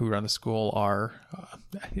 who run the school, are,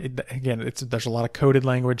 there's a lot of coded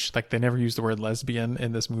language. Like, they never use the word lesbian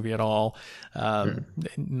in this movie at all.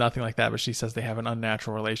 Nothing like that. But she says they have an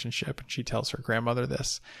unnatural relationship. And she tells her grandmother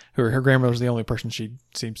this. Her grandmother's the only person she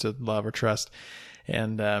seems to love or trust.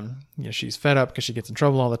 And, she's fed up because she gets in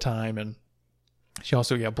trouble all the time. And she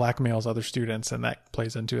also, blackmails other students, and that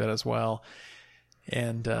plays into it as well.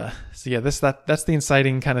 And that's the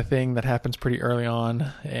inciting kind of thing that happens pretty early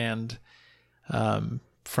on. And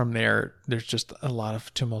from there, there's just a lot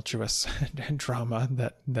of tumultuous drama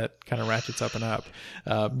that kind of ratchets up and up.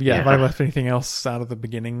 Have I left anything else out of the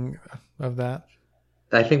beginning of that?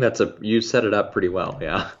 I think you set it up pretty well.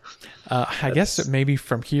 Yeah. I guess maybe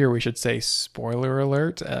from here we should say spoiler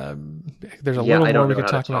alert. There's a little more we could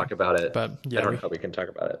talk about it, but I don't know how we can talk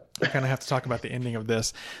about it. We kind of have to talk about the ending of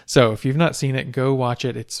this. So if you've not seen it, go watch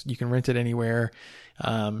it. You can rent it anywhere.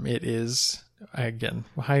 It is again,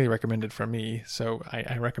 highly recommended from me. So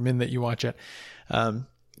I recommend that you watch it.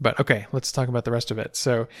 But okay, let's talk about the rest of it.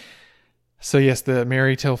 So yes, the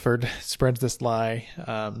Mary Tilford spreads this lie.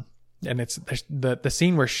 And it's the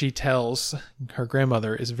scene where she tells her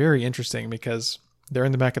grandmother is very interesting because they're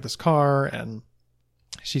in the back of this car and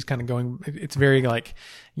she's kind of going, it's very like,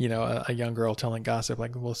 a young girl telling gossip,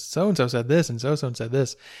 like, well, so-and-so said this and so-and-so said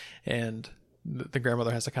this. And the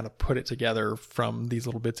grandmother has to kind of put it together from these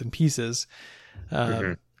little bits and pieces.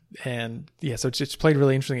 And yeah, so it's played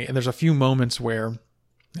really interestingly. And there's a few moments where,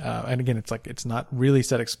 and again, it's like, it's not really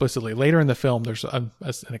said explicitly. Later in the film, there's an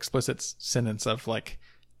explicit sentence of like,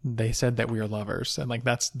 they said that we are lovers. And like,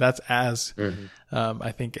 that's as,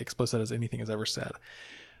 I think explicit as anything is ever said.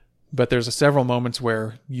 But there's several moments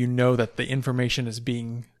where that the information is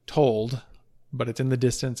being told, but it's in the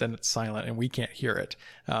distance and it's silent and we can't hear it.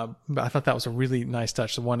 But I thought that was a really nice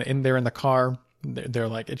touch. The one in there in the car, they're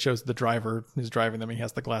like, it shows the driver is driving them and he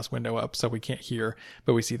has the glass window up so we can't hear,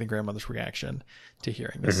 but we see the grandmother's reaction to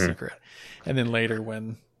hearing this secret. And then later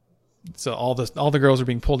so all the girls are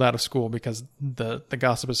being pulled out of school because the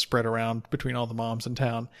gossip is spread around between all the moms in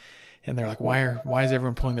town. And they're like, why is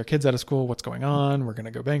everyone pulling their kids out of school? What's going on? We're going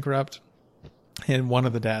to go bankrupt. And one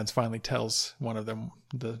of the dads finally tells one of them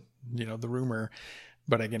the rumor,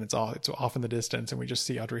 but again, it's off in the distance. And we just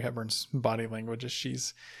see Audrey Hepburn's body language as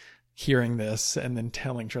she's hearing this and then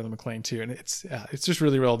telling Shirley MacLaine too. And it's just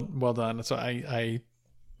really well done. So I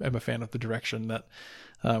am a fan of the direction that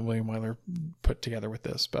William Wyler put together with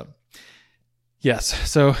this, but yes.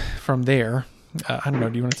 So from there, I don't know.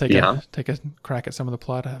 Do you want to take a crack at some of the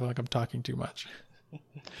plot? I feel like I'm talking too much.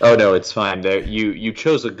 Oh no, it's fine. You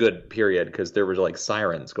chose a good period because there were like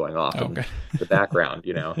sirens going off in the background.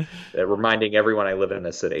 Reminding everyone I live in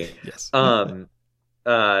a city. Yes.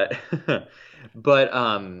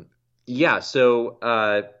 But yeah.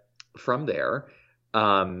 So from there,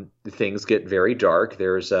 things get very dark.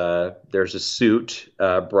 There's a suit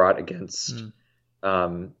brought against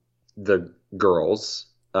the girls.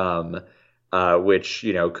 Which,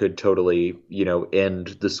 could totally, end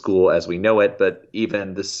the school as we know it. But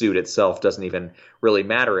even the suit itself doesn't even really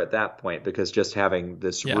matter at that point because just having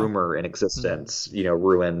this rumor in existence,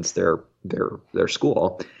 ruins their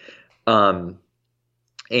school.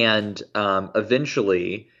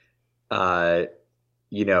 Eventually, the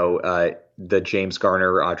James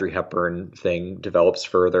Garner, Audrey Hepburn thing develops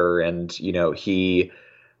further and, she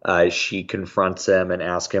confronts him and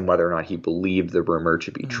asks him whether or not he believed the rumor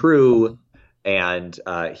to be true. And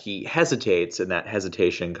he hesitates, and that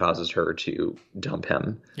hesitation causes her to dump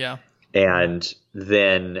him. Yeah. And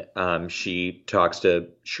then she talks to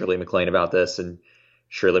Shirley MacLaine about this, and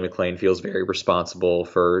Shirley MacLaine feels very responsible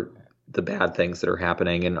for the bad things that are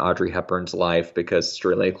happening in Audrey Hepburn's life because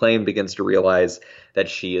Shirley MacLaine begins to realize that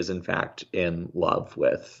she is in fact in love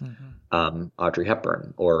with Audrey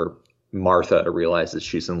Hepburn, or Martha realizes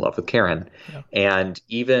she's in love with Karen. Yeah. And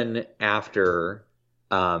even after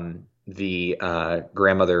the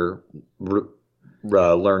grandmother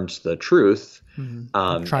learns the truth,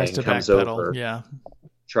 tries to backpedal,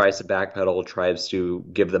 tries to backpedal, tries to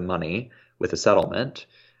give them money with a settlement.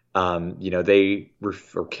 Or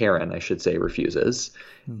Karen, I should say, refuses.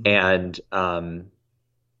 And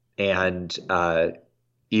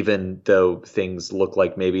even though things look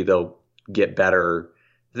like maybe they'll get better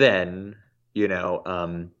then,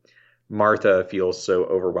 Martha feels so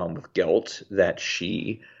overwhelmed with guilt that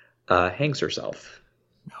she hangs herself.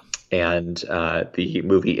 And the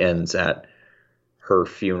movie ends at her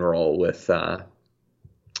funeral with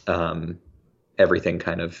everything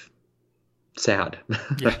kind of sad.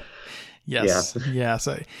 Yes.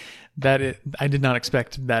 I did not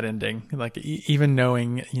expect that ending. Like even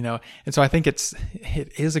knowing, and so I think it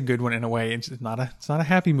is a good one in a way. It's not a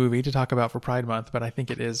happy movie to talk about for Pride Month, but I think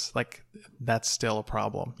it is like that's still a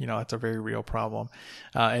problem. It's a very real problem.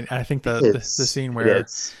 And I think the scene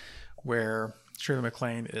where Shirley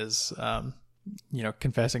MacLaine is,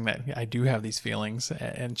 confessing that I do have these feelings,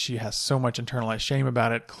 and she has so much internalized shame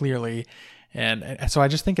about it, clearly, and so I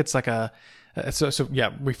just think it's like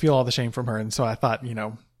we feel all the shame from her, and so I thought,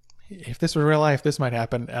 if this were real life, this might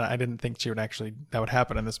happen, and I didn't think that would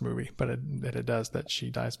happen in this movie, but it does, that she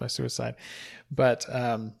dies by suicide, but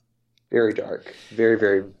very dark, very,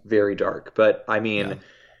 very, very dark. But I mean.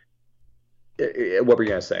 What were you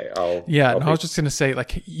going to say? I was just going to say,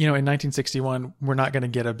 like, in 1961, we're not going to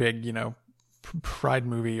get a big, Pride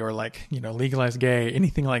movie or like, legalized gay,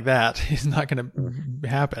 anything like that is not going to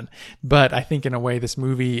happen. But I think in a way, this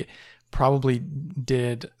movie probably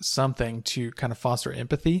did something to kind of foster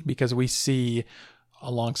empathy because we see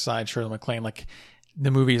alongside Shirley MacLaine, like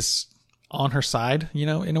the movie is on her side, you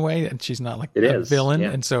know, in a way, and she's not like it a is. villain.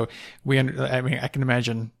 Yeah. And so I mean, I can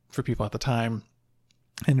imagine for people at the time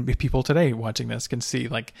and people today watching this can see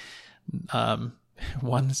like,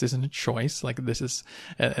 one, this isn't a choice. Like this is,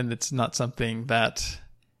 and it's not something that,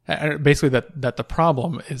 basically that the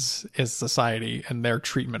problem is society and their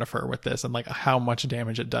treatment of her with this, and like how much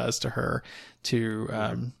damage it does to her to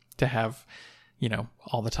have, you know,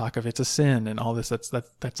 all the talk of it's a sin and all this that's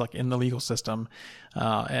like in the legal system,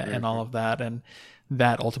 and all of that. And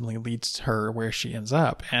that ultimately leads to her where she ends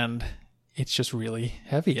up. And it's just really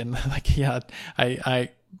heavy. And like, yeah, I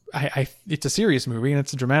it's a serious movie and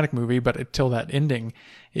it's a dramatic movie, but until that ending,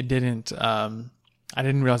 it didn't, I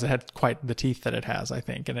didn't realize it had quite the teeth that it has, I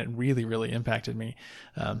think. And it really, really impacted me.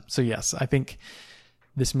 So yes, I think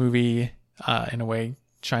this movie, in a way,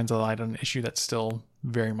 shines a light on an issue that's still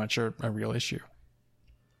very much a real issue.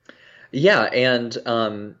 Yeah. And,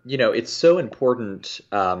 you know, it's so important.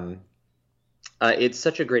 It's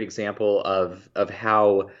such a great example of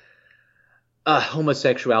how,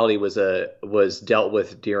 homosexuality was dealt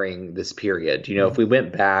with during this period. You know, if we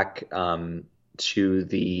went back to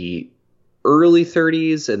the early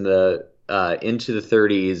 30s and into the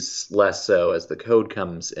 30s, less so as the code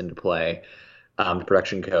comes into play, the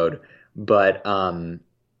production code. But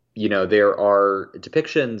you know, there are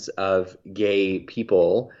depictions of gay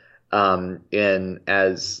people in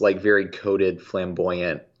as like very coded,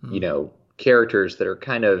 flamboyant, you know, characters that are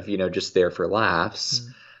kind of, you know, just there for laughs.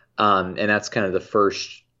 And that's kind of the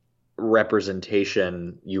first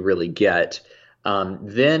representation you really get.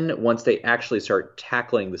 Then once they actually start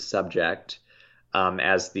tackling the subject,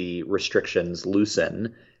 as the restrictions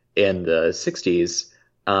loosen in the 60s,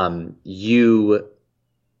 you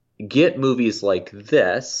get movies like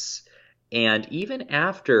this. And even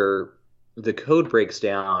after the code breaks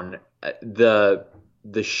down, the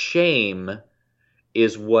shame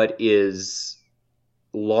is what is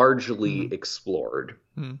largely explored.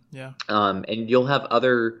 Yeah. And you'll have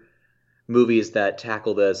other movies that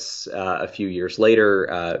tackle this a few years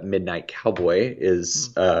later. Midnight Cowboy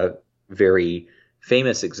is a very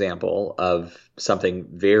famous example of something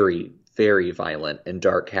very, very violent and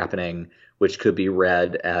dark happening, which could be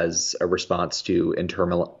read as a response to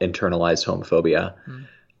internalized homophobia.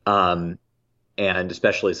 And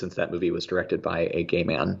especially since that movie was directed by a gay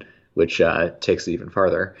man, which takes it even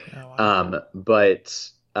farther. Oh, wow. But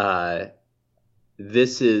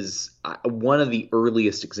this is one of the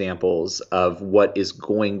earliest examples of what is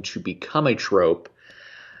going to become a trope,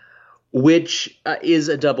 which is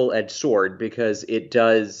a double-edged sword, because it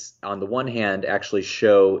does, on the one hand, actually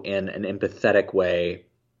show in an empathetic way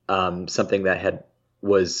something that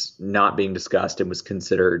was not being discussed and was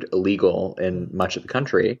considered illegal in much of the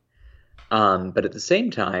country. But at the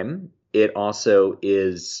same time, it also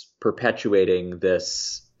is perpetuating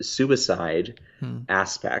this suicide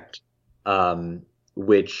aspect,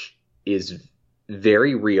 which is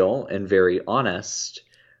very real and very honest.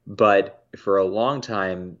 But for a long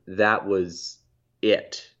time, that was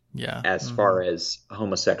it. Yeah. As far as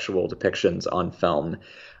homosexual depictions on film.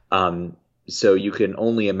 So you can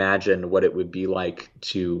only imagine what it would be like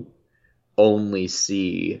to only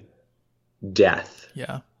see death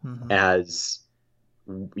as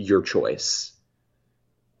your choice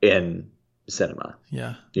in cinema.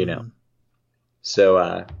 Yeah. You know? So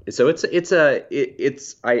I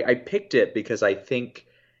picked it because I think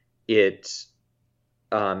it's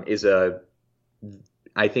a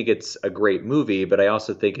great movie, but I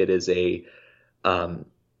also think it is a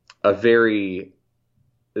very,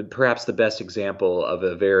 perhaps the best example of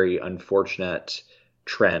a very unfortunate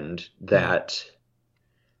trend that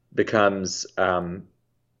becomes a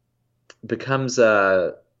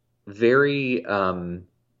very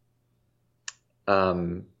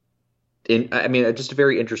just a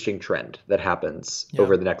very interesting trend that happens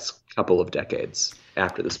over the next couple of decades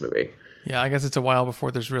after this movie. Yeah, I guess it's a while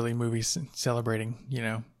before there's really movies celebrating, you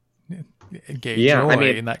know, gay joy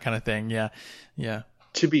and that kind of thing. Yeah, yeah.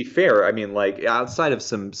 To be fair, I mean, like outside of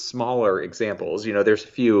some smaller examples, you know, there's a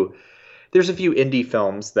few indie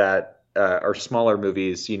films that are smaller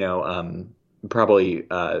movies. You know, probably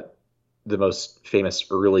the most famous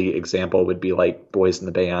early example would be like Boys in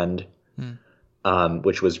the Band,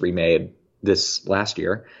 which was remade this last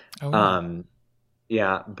year. Oh,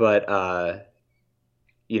 yeah. But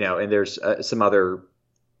you know, and there's some other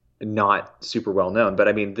not super well known, but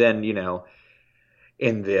I mean, then, you know,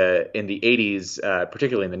 in the 80s,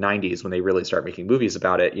 particularly in the 90s, when they really start making movies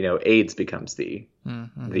about it, you know, AIDS becomes the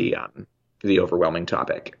overwhelming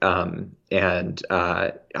topic. And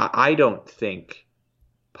I don't think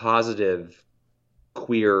positive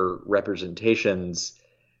queer representations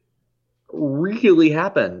really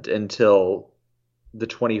happened until the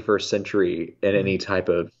 21st century in any type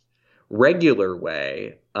of regular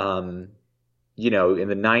way. You know, in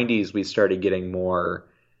the 90s, we started getting more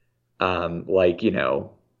like,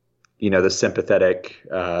 the sympathetic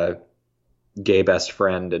gay best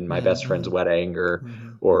friend and my best friend's wedding,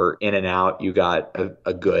 or In and Out. You got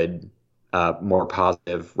a good, more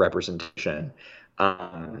positive representation.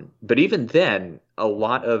 But even then, a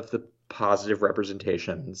lot of the positive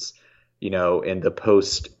representations, in the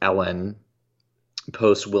post Ellen,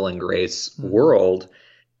 post Will and Grace world,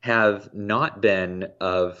 have not been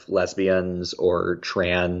of lesbians or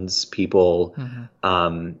trans people.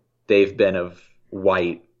 They've been of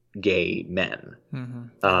white gay men,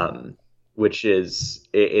 which is,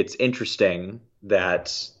 it's interesting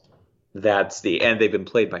that and they've been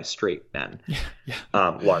played by straight men,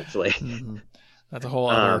 largely. That's a whole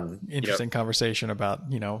other interesting conversation about,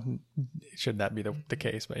 should that be the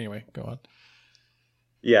case? But anyway, go on.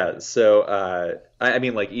 Yeah. So, I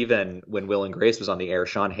mean, like, even when Will and Grace was on the air,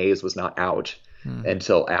 Sean Hayes was not out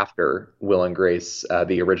until after Will and Grace,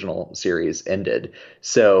 the original series, ended.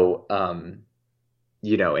 So, and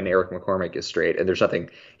Eric McCormack is straight, and there's nothing,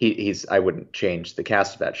 I wouldn't change the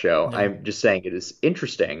cast of that show. No. I'm just saying it is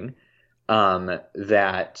interesting,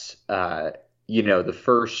 that, the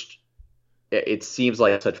first, it seems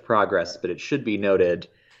like such progress, but it should be noted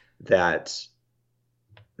that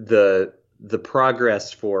the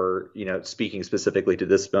progress for, speaking specifically to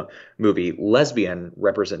this movie, lesbian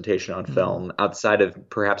representation on film, outside of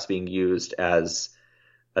perhaps being used as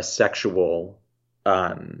a sexualization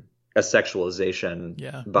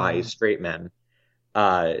by straight men,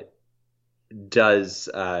 is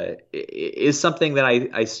something that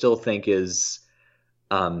I still think is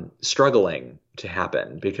struggling to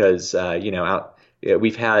happen, because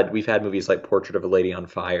we've had movies like Portrait of a Lady on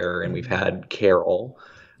Fire, and we've had Carol.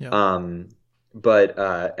 Yeah. But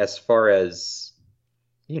as far as,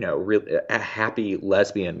 really a happy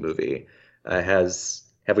lesbian movie,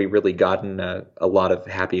 have we really gotten a lot of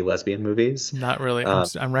happy lesbian movies? Not really.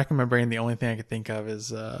 I'm remembering the only thing I could think of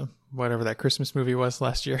is whatever that Christmas movie was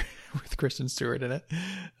last year with Kristen Stewart in it.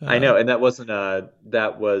 I know, and that was a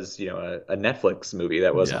Netflix movie.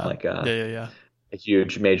 That wasn't like a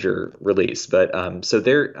huge major release. But so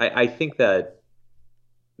there, I think that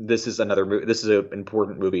this is an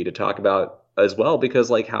important movie to talk about as well, because,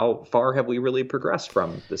 like, how far have we really progressed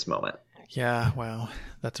from this moment? Yeah, wow,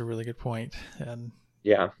 that's a really good point. And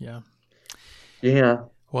yeah.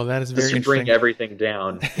 Well, that is very interesting. Bring everything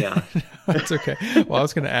down. Yeah, that's okay. Well, I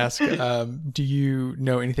was going to ask, do you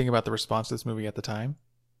know anything about the response to this movie at the time?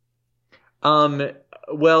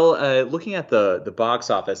 Well, looking at the box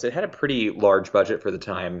office, it had a pretty large budget for the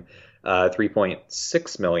time.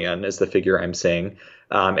 3.6 million is the figure I'm seeing.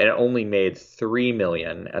 And it only made 3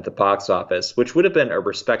 million at the box office, which would have been a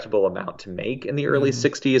respectable amount to make in the early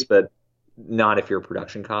 60s, but not if your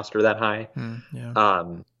production costs are that high.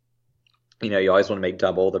 You always want to make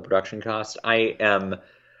double the production cost. I am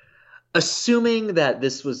assuming that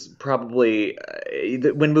this was probably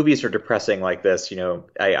when movies are depressing like this,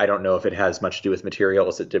 I don't know if it has much to do with material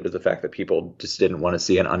as it did with the fact that people just didn't want to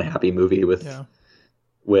see an unhappy movie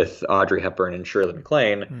with Audrey Hepburn and Shirley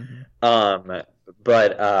MacLaine. But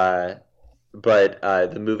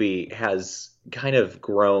the movie has kind of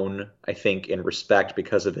grown, I think, in respect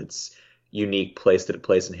because of its unique place that it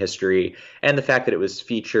plays in history, and the fact that it was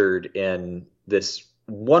featured in this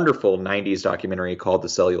wonderful 90s documentary called The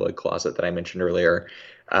Celluloid Closet that I mentioned earlier.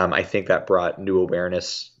 I think that brought new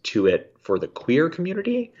awareness to it for the queer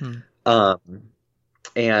community. And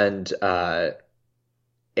the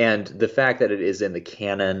fact that it is in the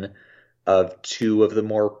canon of two of the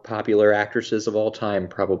more popular actresses of all time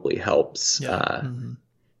probably helps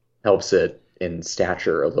it in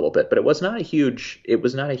stature a little bit. But it was not a huge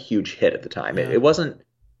hit at the time. It wasn't.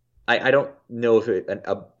 I don't know if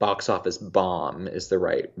a box office bomb is the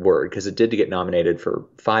right word, because it did get nominated for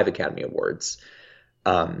 5 Academy Awards,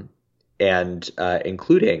 and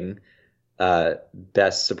including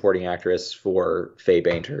Best Supporting Actress for Faye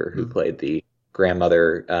Bainter, who played the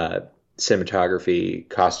grandmother, cinematography,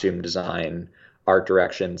 costume design, art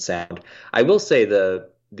direction, sound. I will say the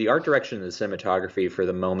art direction and the cinematography for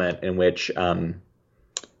the moment in which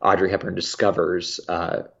Audrey Hepburn discovers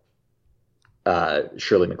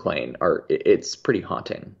Shirley MacLaine it's pretty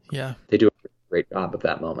haunting. Yeah, they do a great job of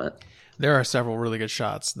that moment. There are several really good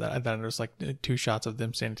shots that there's like 2 shots of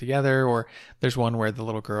them standing together, or there's one where the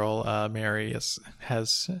little girl Mary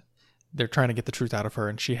they're trying to get the truth out of her,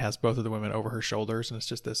 and she has both of the women over her shoulders, and it's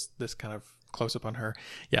just this kind of close up on her.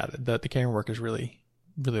 Yeah, the camera work is really,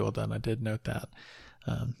 really well done. I did note that.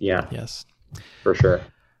 Yeah. Yes. For sure.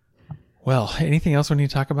 Well, anything else we need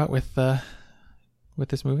to talk about with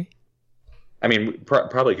this movie? I mean,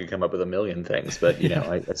 probably could come up with a million things, but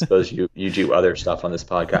I suppose you do other stuff on this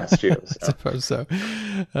podcast too. So. I suppose so.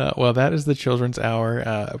 Well, that is The Children's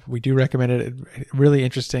Hour. We do recommend it. Really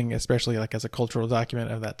interesting, especially like as a cultural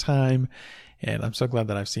document of that time. And I'm so glad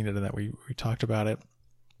that I've seen it and that we talked about it.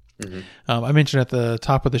 Mm-hmm. I mentioned at the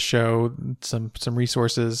top of the show some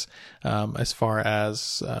resources as far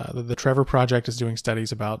as the Trevor Project is doing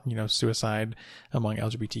studies about suicide among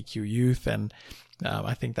LGBTQ youth, and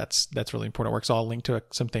I think that's really important work. So I'll link to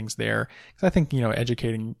some things there, because I think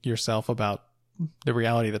educating yourself about the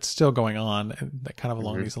reality that's still going on, and that kind of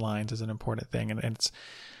along these lines, is an important thing, and it's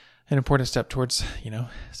an important step towards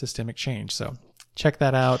systemic change. So check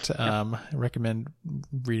that out. I recommend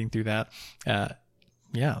reading through that.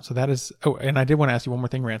 Yeah, so that is. Oh, and I did want to ask you one more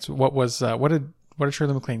thing, Rance. What did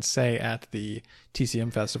Shirley MacLaine say at the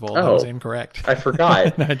TCM festival? That was incorrect. I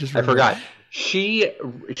forgot. I forgot. She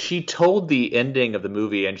told the ending of the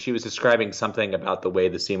movie, and she was describing something about the way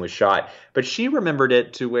the scene was shot, but she remembered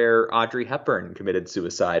it to where Audrey Hepburn committed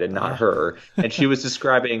suicide and not her, and she was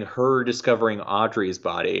describing her discovering Audrey's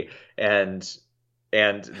body, and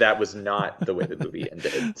that was not the way the movie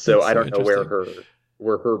ended. So I don't know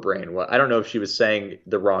where her brain was. I don't know if she was saying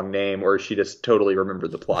the wrong name or she just totally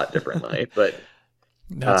remembered the plot differently. But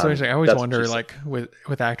that's so interesting. I always wonder, like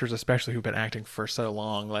with actors, especially who've been acting for so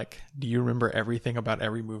long, like, do you remember everything about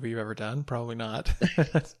every movie you've ever done? Probably not.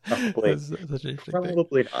 Probably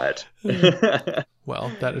not.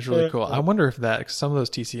 Well, that is really cool. I wonder if some of those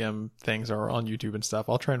TCM things are on YouTube and stuff.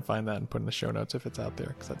 I'll try and find that and put in the show notes if it's out there,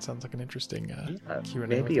 because that sounds like an interesting Q&A.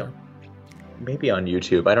 Maybe on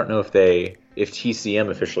YouTube. I don't know if TCM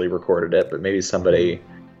officially recorded it, but maybe somebody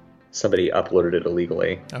uploaded it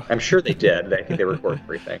illegally. Oh. I'm sure they did. I think they recorded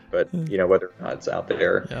everything, but whether or not it's out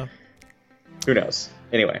there, who knows?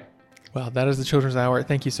 Anyway. Well, that is The Children's Hour.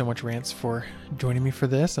 Thank you so much, Rance, for joining me for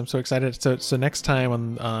this. I'm so excited. So next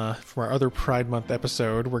time for our other Pride Month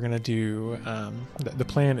episode, we're gonna do. The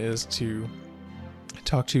plan is to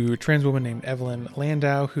talk to a trans woman named Evelyn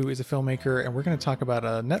Landau, who is a filmmaker, and we're going to talk about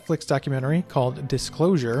a Netflix documentary called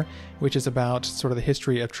Disclosure, which is about sort of the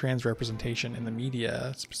history of trans representation in the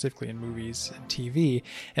media, specifically in movies and TV.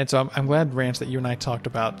 And so I'm glad, Rance, that you and I talked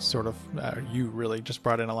about sort of, you really just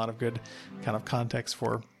brought in a lot of good kind of context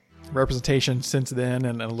for representation since then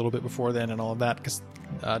and a little bit before then and all of that, because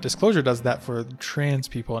Disclosure does that for trans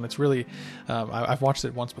people, and it's really, I've watched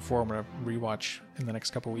it once before. I'm going to rewatch in the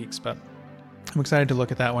next couple weeks, but I'm excited to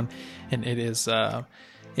look at that one, and it is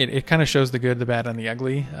it kind of shows the good, the bad, and the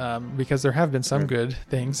ugly, because there have been some good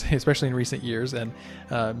things, especially in recent years, and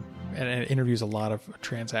it interviews a lot of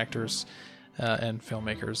trans actors and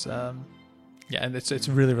filmmakers. And it's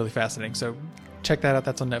really, really fascinating. So check that out.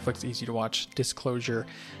 That's on Netflix, easy to watch. Disclosure,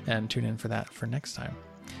 and tune in for that for next time.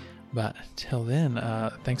 But till then,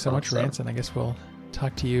 thanks so much, Rance, and I guess we'll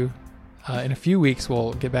talk to you. In a few weeks,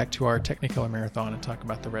 we'll get back to our Technicolor Marathon and talk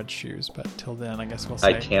about the Red Shoes. But till then, I guess we'll say...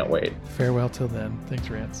 I can't wait. Farewell till then. Thanks,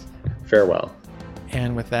 Rance. Farewell.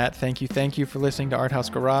 And with that, thank you for listening to Art House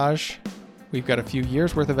Garage. We've got a few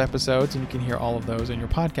years worth of episodes, and you can hear all of those in your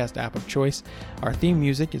podcast app of choice. Our theme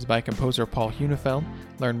music is by composer Paul Hunefeld.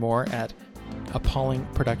 Learn more at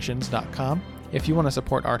appallingproductions.com. If you want to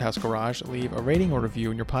support Art House Garage, leave a rating or review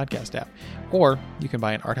in your podcast app. Or you can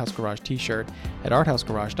buy an Art House Garage t-shirt at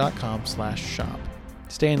arthousegarage.com/shop.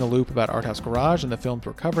 Stay in the loop about Art House Garage and the films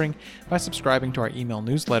we're covering by subscribing to our email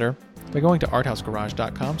newsletter, by going to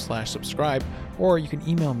arthousegarage.com/subscribe, or you can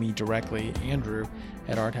email me directly, Andrew,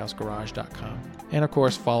 at arthousegarage.com. And of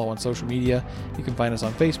course, follow on social media. You can find us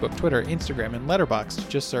on Facebook, Twitter, Instagram, and Letterboxd.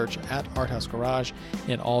 Just search at Art House Garage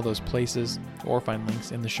in all those places, or find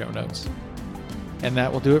links in the show notes. And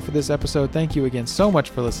that will do it for this episode. Thank you again so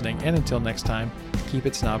much for listening, and until next time, keep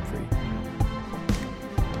it snob free.